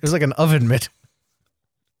oven. idiot. It was like an oven mitt.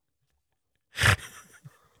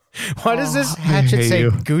 Why does this hatchet hate say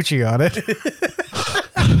you. Gucci on it?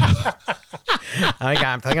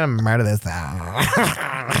 I'm thinking I'm murder this.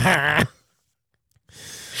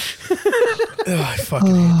 I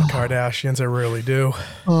fucking hate the Kardashians. I really do.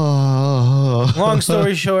 Oh. Long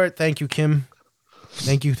story short, thank you, Kim.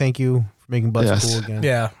 Thank you for making butts cool again.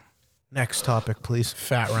 Yeah. Next topic, please.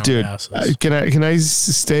 Fat round Dude, asses. can I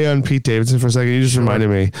stay on Pete Davidson for a second? You just reminded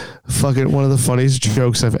me. Fucking one of the funniest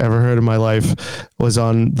jokes I've ever heard in my life was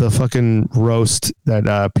on the fucking roast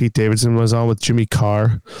that Pete Davidson was on with Jimmy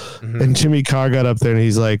Carr. Mm-hmm. And Jimmy Carr got up there and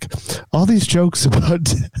he's like, all these jokes about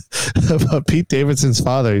Pete Davidson's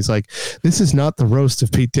father. He's like, this is not the roast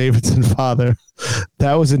of Pete Davidson's father.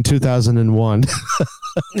 That was in 2001.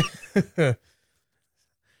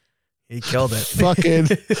 He killed it. Fucking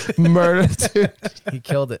murder, dude. He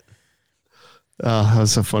killed it. Oh, that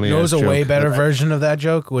was so funny. You know, it was a way better version of that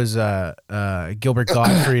joke was Gilbert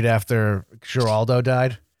Gottfried after Geraldo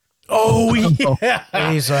died. Oh, yeah.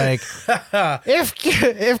 And he's like,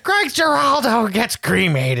 if Greg Giraldo gets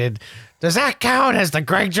cremated, does that count as the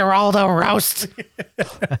Greg Giraldo roast?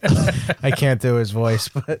 I can't do his voice,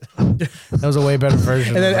 but that was a way better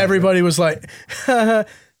version. And then everybody was like,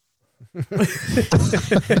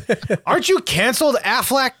 aren't you canceled,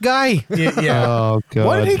 Affleck guy? Yeah. Oh, God.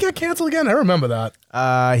 Why did he get canceled again? I remember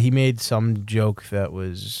that. He made some joke that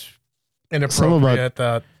was inappropriate.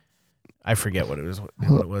 That I forget what it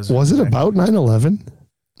was. Was it about 9/11?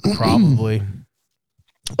 Probably.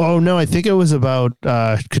 Oh, no, I think it was about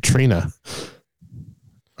Katrina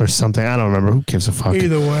or something. I don't remember. Who gives a fuck?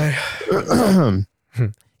 either way.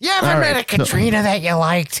 You ever met a Katrina that you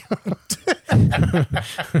liked?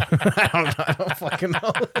 I don't fucking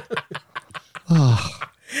know.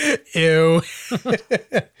 Ew.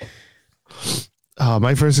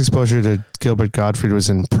 My first exposure to Gilbert Gottfried was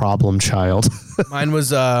in Problem Child. Mine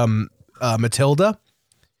was Matilda.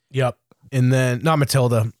 Yep. And then, not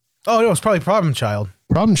Matilda. Oh, no, it was probably Problem Child.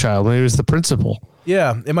 Problem Child, when he was the principal.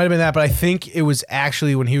 Yeah, it might have been that, but I think it was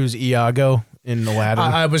actually when he was Iago in Aladdin.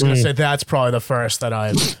 I was going to say that's probably the first that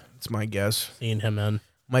I've That's my guess. seen him in.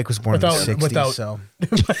 Mike was born in the 60s, so.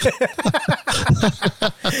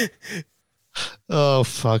 Oh,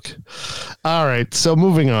 fuck. All right, so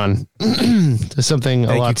moving on to something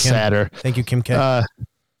a lot sadder. Thank you, Kim K.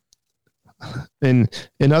 In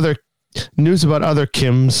other news about other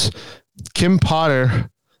Kims, Kim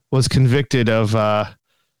Potter was convicted of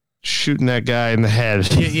shooting that guy in the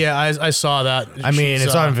head. Yeah, I saw that. I mean,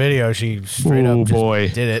 it's on video. She straight up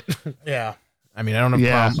just did it. Yeah. I mean, I don't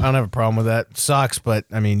have a problem with that. It sucks, but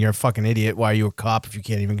I mean, you're a fucking idiot. Why are you a cop if you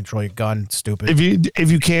can't even control your gun? Stupid. If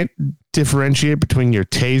you can't differentiate between your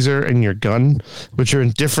taser and your gun, which are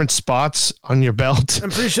in different spots on your belt,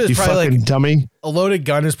 I'm pretty sure it's you probably fucking like dummy. A loaded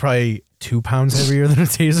gun is probably 2 pounds heavier than a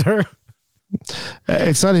taser.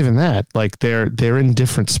 It's not even that. Like they're in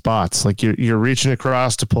different spots. Like you're reaching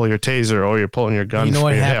across to pull your taser, or you're pulling your gun. You know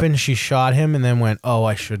what hip. happened? She shot him and then went, "Oh,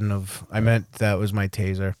 I shouldn't have. I meant that was my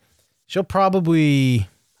taser." She'll probably.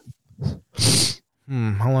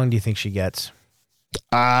 How long do you think she gets?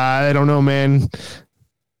 I don't know, man.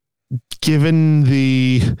 Given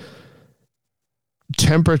the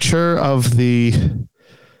temperature of the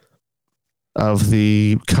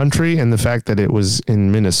country and the fact that it was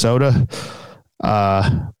in Minnesota,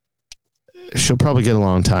 she'll probably get a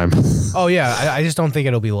long time. Oh yeah, I just don't think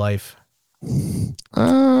it'll be life. I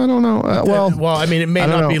don't know. Well, I mean, it may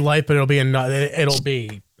not be life, but it'll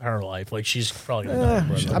be her life. Like she's probably gonna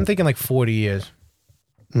die. I'm thinking like 40 years.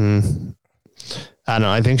 I don't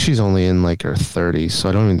know. I think she's only in like her 30s, so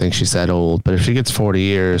I don't even think she's that old. But if she gets 40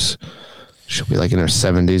 years, she'll be like in her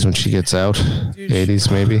 70s when she gets out. Dude,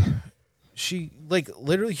 80s maybe. She like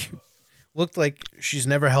literally looked like she's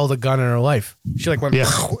never held a gun in her life. She like went,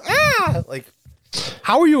 like,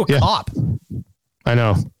 how are you a cop? I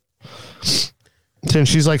know. And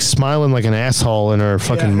she's like smiling like an asshole in her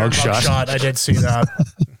fucking mugshot. I did see that.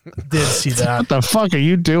 What the fuck are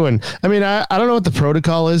you doing? I mean, I don't know what the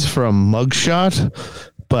protocol is for a mugshot,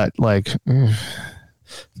 but like,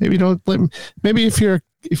 maybe don't. Maybe if you're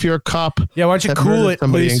a cop, why don't you cool it,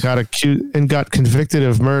 please? And got convicted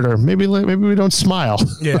of murder. Maybe we don't smile.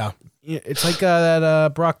 Yeah, it's like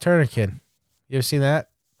that Brock Turner kid. You ever seen that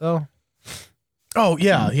though? Oh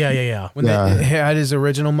yeah. When they had his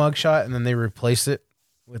original mugshot and then they replaced it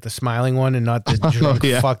with the smiling one and not the drunk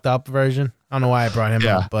fucked up version. I don't know why I brought him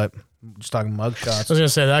up, but I'm just talking mugshots. I was gonna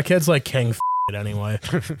say that kid's like king anyway.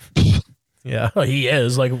 Yeah, well, he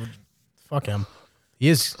is like, fuck him. He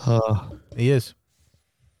is. He is.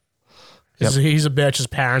 He's a bitch. His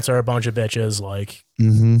parents are a bunch of bitches. Like,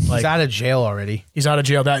 he's out of jail already. He's out of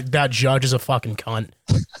jail. That judge is a fucking cunt.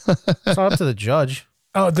 It's not up to the judge.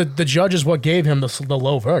 Oh, the judge is what gave him the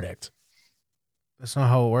low verdict. That's not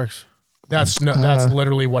how it works. That's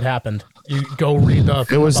literally what happened. You go read the.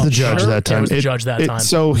 It was the judge that time. It was the judge that time.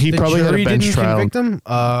 So he probably had a bench trial. Convict him?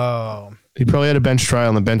 Oh. He probably had a bench trial.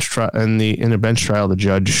 On the bench trial, in a bench trial, the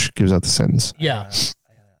judge gives out the sentence. Yeah.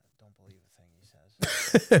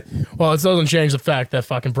 Well, it doesn't change the fact that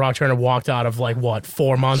fucking Brock Turner walked out of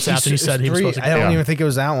 4 months after he said he was supposed to. I don't even think it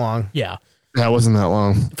was that long. Yeah. That wasn't that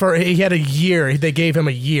long. He had a year. They gave him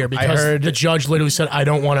a year because the judge literally said, "I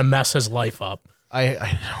don't want to mess his life up."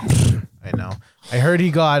 I know. I heard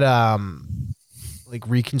he got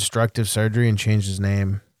reconstructive surgery and changed his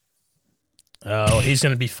name. Oh, he's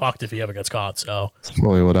gonna be fucked if he ever gets caught. So that's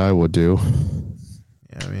probably what I would do.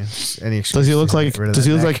 Yeah, I mean, any does he look like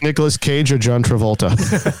Nicolas Cage or John Travolta?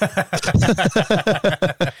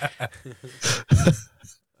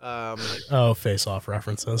 Face Off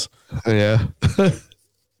references. Yeah.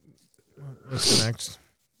 What's next?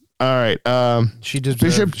 All right. She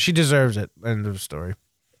deserves it. End of story.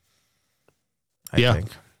 I think.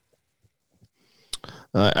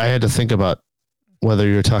 I had to think about whether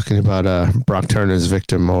you're talking about Brock Turner's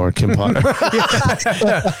victim or Kim Potter.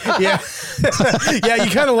 Yeah. Yeah,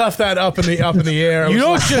 you kind of left that up in the air. You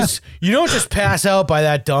don't just pass out by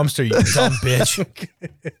that dumpster, you dumb bitch.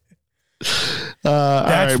 All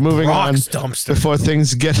right, moving Brock's on dumpster. before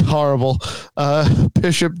things get horrible.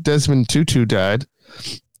 Bishop Desmond Tutu died.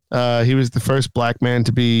 He was the first black man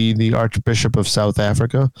to be the Archbishop of South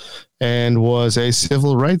Africa and was a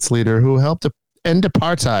civil rights leader who helped end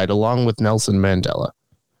apartheid along with Nelson Mandela.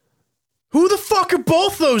 Who the fuck are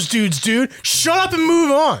both those dudes, dude? Shut up and move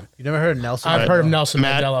on. You never heard of Nelson? I've heard of Nelson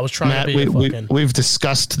Mandela. I was trying to be we've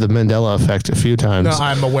discussed the Mandela effect a few times. No,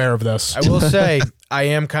 I'm aware of this. I will say, I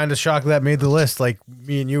am kind of shocked that made the list. Like,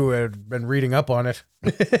 me and you had been reading up on it.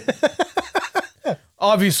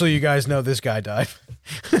 Obviously, you guys know this guy died.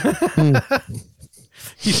 Nelson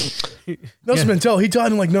Mandela, he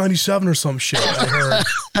died in 97 or some shit, I heard.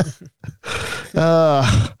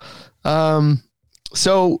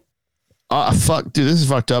 So, fuck, dude, this is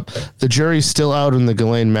fucked up. The jury's still out in the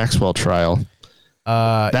Ghislaine Maxwell trial.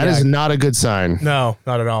 That is not a good sign. No,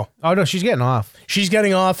 not at all. Oh, no, she's getting off. She's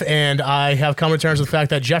getting off, and I have come to terms with the fact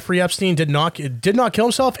that Jeffrey Epstein did not kill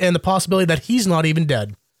himself, and the possibility that he's not even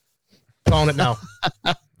dead. Calling it now.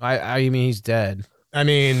 I mean, he's dead. I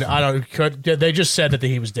mean, they just said that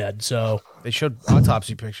he was dead, so. They showed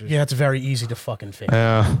autopsy pictures. Yeah, it's very easy to fucking fake.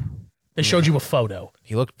 Yeah. They showed you a photo.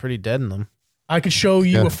 He looked pretty dead in them. I could show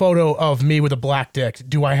you a photo of me with a black dick.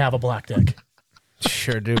 Do I have a black dick?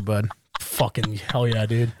 Sure do, bud. Fucking hell yeah,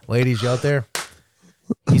 dude. Ladies, you out there?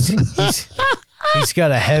 He's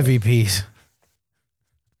got a heavy piece.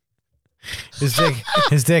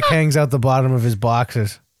 His dick hangs out the bottom of his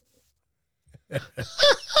boxers.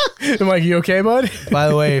 Mike, you okay, bud? By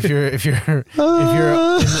the way, if you're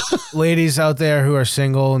ladies out there who are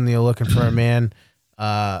single and you're looking for a man,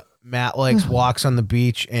 Matt likes walks on the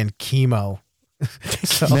beach and chemo.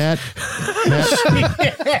 So. Matt.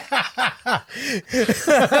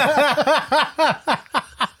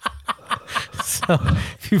 So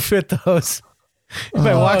if you fit those.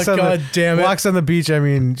 Walks on the beach, I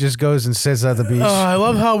mean, just goes and sits at the beach. Oh, I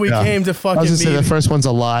love how we came to fucking I was going to say the first one's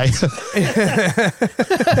a lie.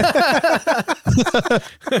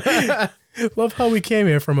 Love how we came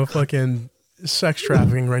here from a fucking sex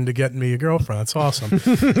trafficking ring to get me a girlfriend. That's awesome.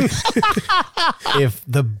 If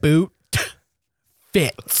the boot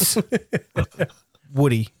fits.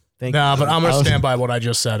 Woody. But I'm going to stand by what I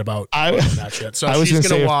just said about that shit. So she's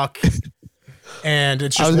going to walk... And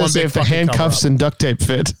it's just one big if the handcuffs and duct tape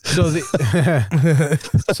fit. So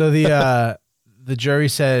the jury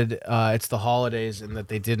said it's the holidays and that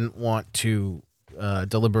they didn't want to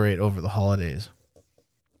deliberate over the holidays.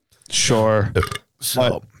 Sure. So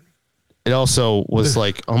but it also was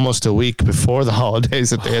almost a week before the holidays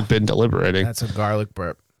that they had been deliberating. That's a garlic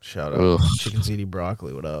burp. Shout out. Ugh. Chicken ziti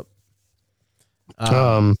broccoli. What up?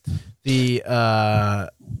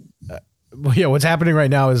 What's happening right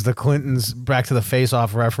now is the Clintons, back to the Face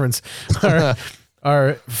Off reference,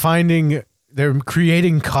 are finding, they're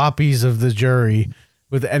creating copies of the jury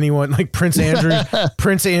with anyone like Prince Andrew.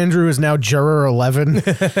 Prince Andrew is now juror 11.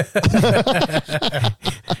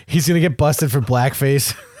 He's gonna get busted for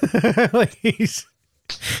blackface.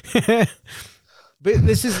 But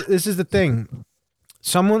this is the thing.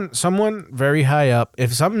 Someone very high up,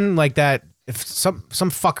 if something like that, if some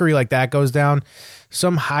fuckery like that goes down,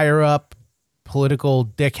 some higher up political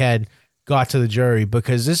dickhead got to the jury,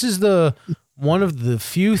 because this is one of the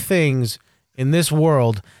few things in this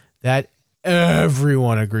world that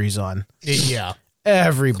everyone agrees on. Yeah.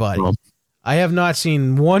 Everybody. I have not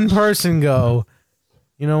seen one person go,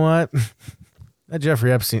 you know what? That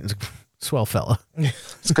Jeffrey Epstein's Swell fella.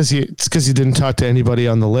 It's because you didn't talk to anybody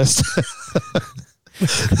on the list.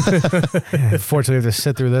 Unfortunately, I have to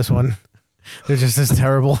sit through this one. They're just as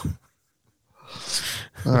terrible.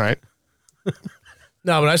 All right.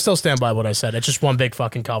 No, but I still stand by what I said. It's just one big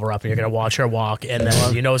fucking cover up, and you're gonna watch her walk, and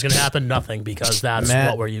then you know what's gonna happen? Nothing, because that's Matt,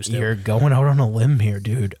 what we're used to. You're going out on a limb here,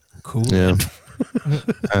 dude. Cool. Yeah.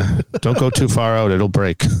 Don't go too far out; it'll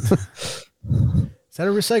break. Is that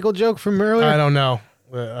a recycled joke from earlier? I don't know.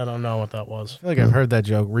 I don't know what that was. I feel like I've heard that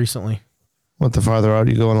joke recently. What, the farther out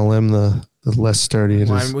you go on a limb, the less sturdy it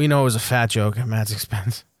is. We know it was a fat joke at Matt's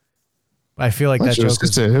expense. But I feel like that It was joke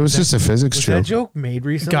just a physics was joke. that joke made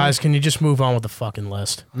recently? Guys, can you just move on with the fucking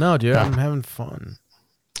list? No, dude, I'm having fun.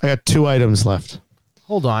 I got 2 items left.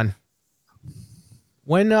 Hold on.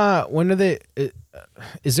 When are they?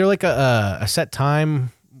 Is there like a set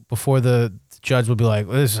time before the judge will be like,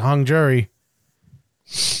 "This is hung jury"?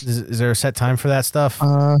 Is there a set time for that stuff?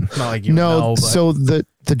 Not like you know. But. So the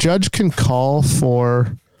judge can call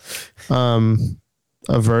for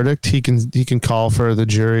a verdict. He can call for the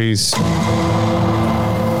jury's.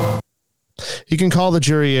 He can call the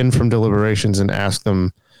jury in from deliberations and ask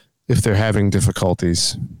them if they're having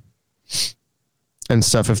difficulties and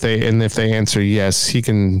stuff. If they answer yes, he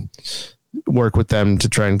can work with them to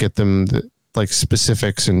try and get them like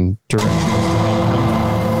specifics and directions.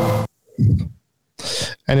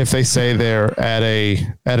 And if they say they're at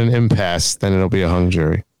an impasse, then it'll be a hung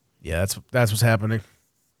jury. Yeah, that's what's happening.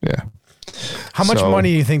 Yeah. How much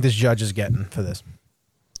money do you think this judge is getting for this?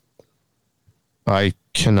 I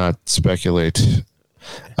cannot speculate.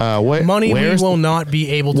 Money we will not be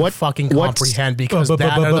able to fucking comprehend, because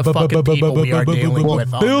that are the fucking people we are dealing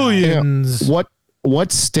with. Billions. Yeah.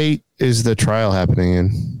 What state is the trial happening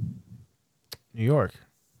in? New York.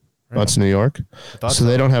 Right? Oh, it's New York. So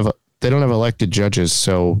they don't have elected judges,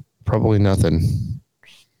 so probably nothing.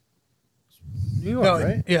 New York,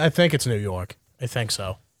 right? Yeah, I think it's New York. I think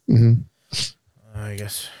so. Mm-hmm. I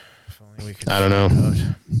guess. If only we could. I don't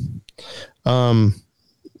know.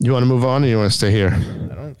 You want to move on, or you want to stay here?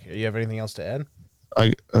 I don't care. You have anything else to add?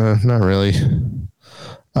 Not really.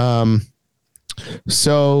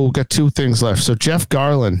 So got 2 things left. So Jeff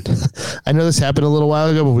Garlin, I know this happened a little while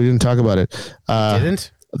ago, but we didn't talk about it.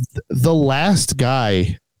 Didn't? The last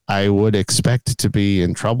guy I would expect to be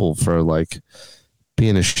in trouble for like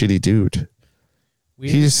being a shitty dude.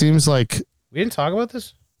 He just seems like we didn't talk about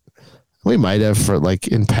this. We might have for like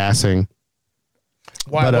in passing.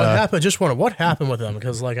 Why? What happened? Just wonder what happened with him,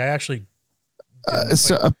 because like I actually.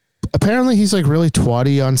 Apparently he's like really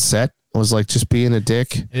twatty on set. Was like just being a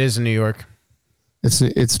dick. It is in New York. It's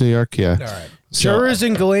New York, yeah. All right. Jurors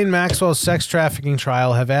in Ghislaine Maxwell's sex trafficking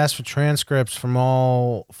trial have asked for transcripts from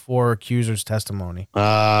all 4 accusers' testimony.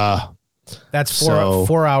 That's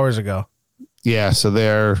 4 hours ago. Yeah, so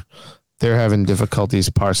they're having difficulties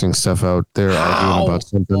parsing stuff out. They're arguing about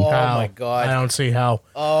something. Oh my god! I don't see how.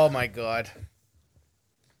 Oh my god!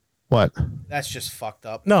 What? That's just fucked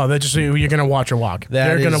up. No, they're just you're gonna watch her walk.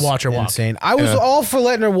 They're gonna watch her walk. Insane. I was all for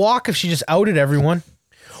letting her walk if she just outed everyone.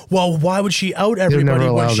 Well, why would she out everybody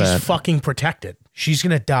when she's fucking protected? She's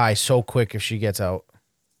gonna die so quick if she gets out.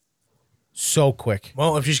 So quick.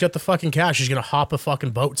 Well, if she's got the fucking cash, she's gonna hop a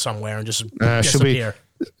fucking boat somewhere and just disappear.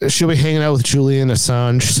 She'll be hanging out with Julian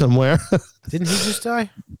Assange somewhere. Didn't he just die?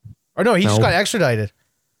 Or no, he just got extradited.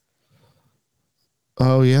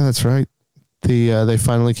 Oh yeah, that's right. They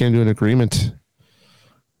finally came to an agreement.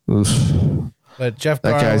 Oof. But Jeff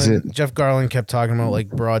Garland kept talking about like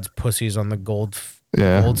broads pussies on the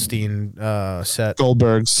Goldstein set.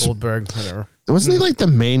 Goldberg, whatever. Wasn't he like the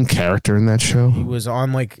main character in that show? He was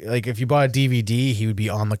on like if you bought a DVD, he would be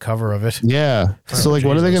on the cover of it. Yeah. So like,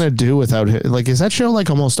 what are they gonna do without him? Like, is that show like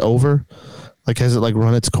almost over? Like, has it like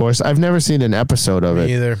run its course? I've never seen an episode of it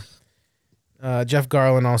either. Jeff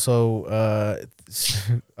Garland also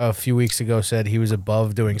a few weeks ago said he was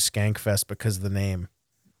above doing Skankfest because of the name.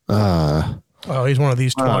 Oh, he's one of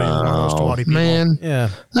these twatty people. Man, yeah,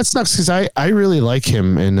 that sucks because I really like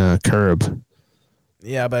him in Curb.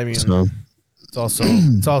 Yeah, but I mean,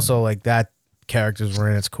 it's also like that character's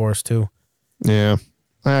running its course too. Yeah,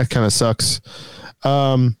 that kind of sucks.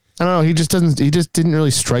 I don't know. He just didn't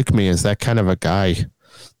really strike me as that kind of a guy,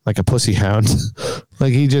 like a pussy hound.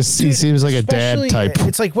 Like he seems like a dad type.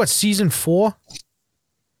 It's like what, season 4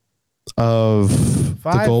 of 5?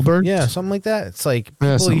 The Goldberg? Yeah, something like that. It's like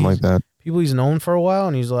something like that. People he's known for a while,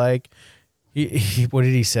 and he's like, he what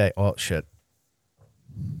did he say? Oh shit!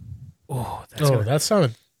 Oh, that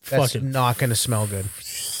sounded fucking not gonna smell good.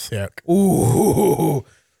 Sick. Ooh,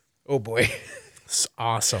 oh boy, it's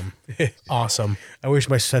awesome, awesome. I wish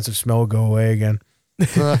my sense of smell would go away again.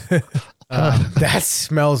 That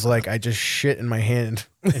smells like I just shit in my hand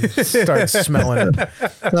and start smelling it.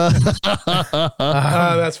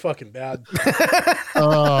 That's fucking bad.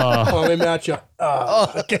 Let me match you.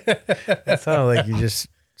 That sounded like you just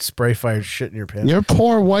spray fired shit in your pants. Your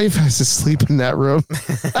poor wife has to sleep in that room.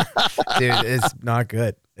 Dude, it's not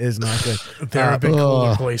good. It is not good. There have been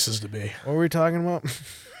cooler places to be. What were we talking about?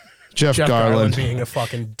 Jeff Garland being a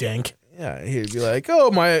fucking dank. Yeah, he'd be like,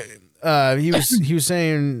 "Oh my." He was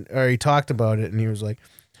saying, or he talked about it, and he was like,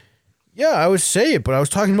 "Yeah, I would say it, but I was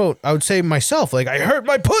talking about, I would say myself, like I hurt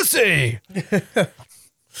my pussy."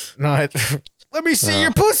 Not, let me see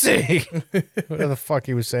your pussy. Whatever the fuck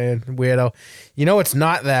he was saying, weirdo. You know, it's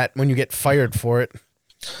not that when you get fired for it.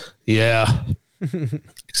 Yeah,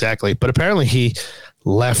 exactly. But apparently he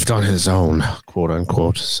left on his own, quote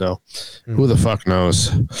unquote. So who the fuck knows?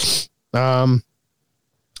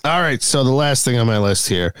 All right, so the last thing on my list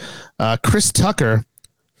here, Chris Tucker,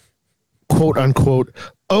 quote unquote,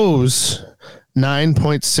 owes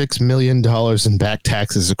 $9.6 million in back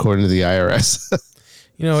taxes, according to the IRS.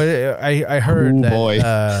 You know, I heard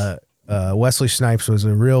that Wesley Snipes was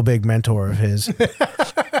a real big mentor of his.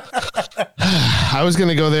 I was going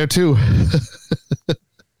to go there too.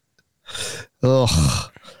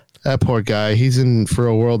 Ugh, that poor guy. He's in for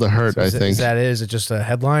a world of hurt, So I think. Is it just a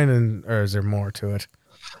headline, or is there more to it?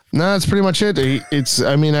 No, that's pretty much it.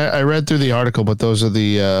 I read through the article, but those are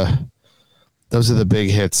the big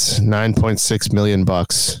hits. $9.6 million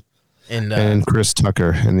and Chris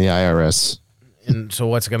Tucker and the IRS. And so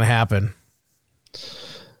what's going to happen?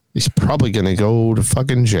 He's probably going to go to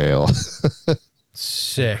fucking jail.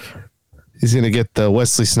 Sick. He's going to get the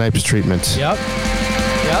Wesley Snipes treatment. Yep.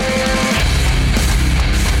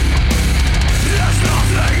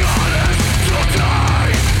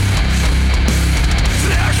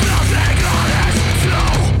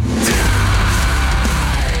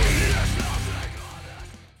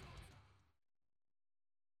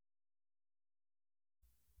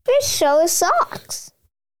 This show sucks.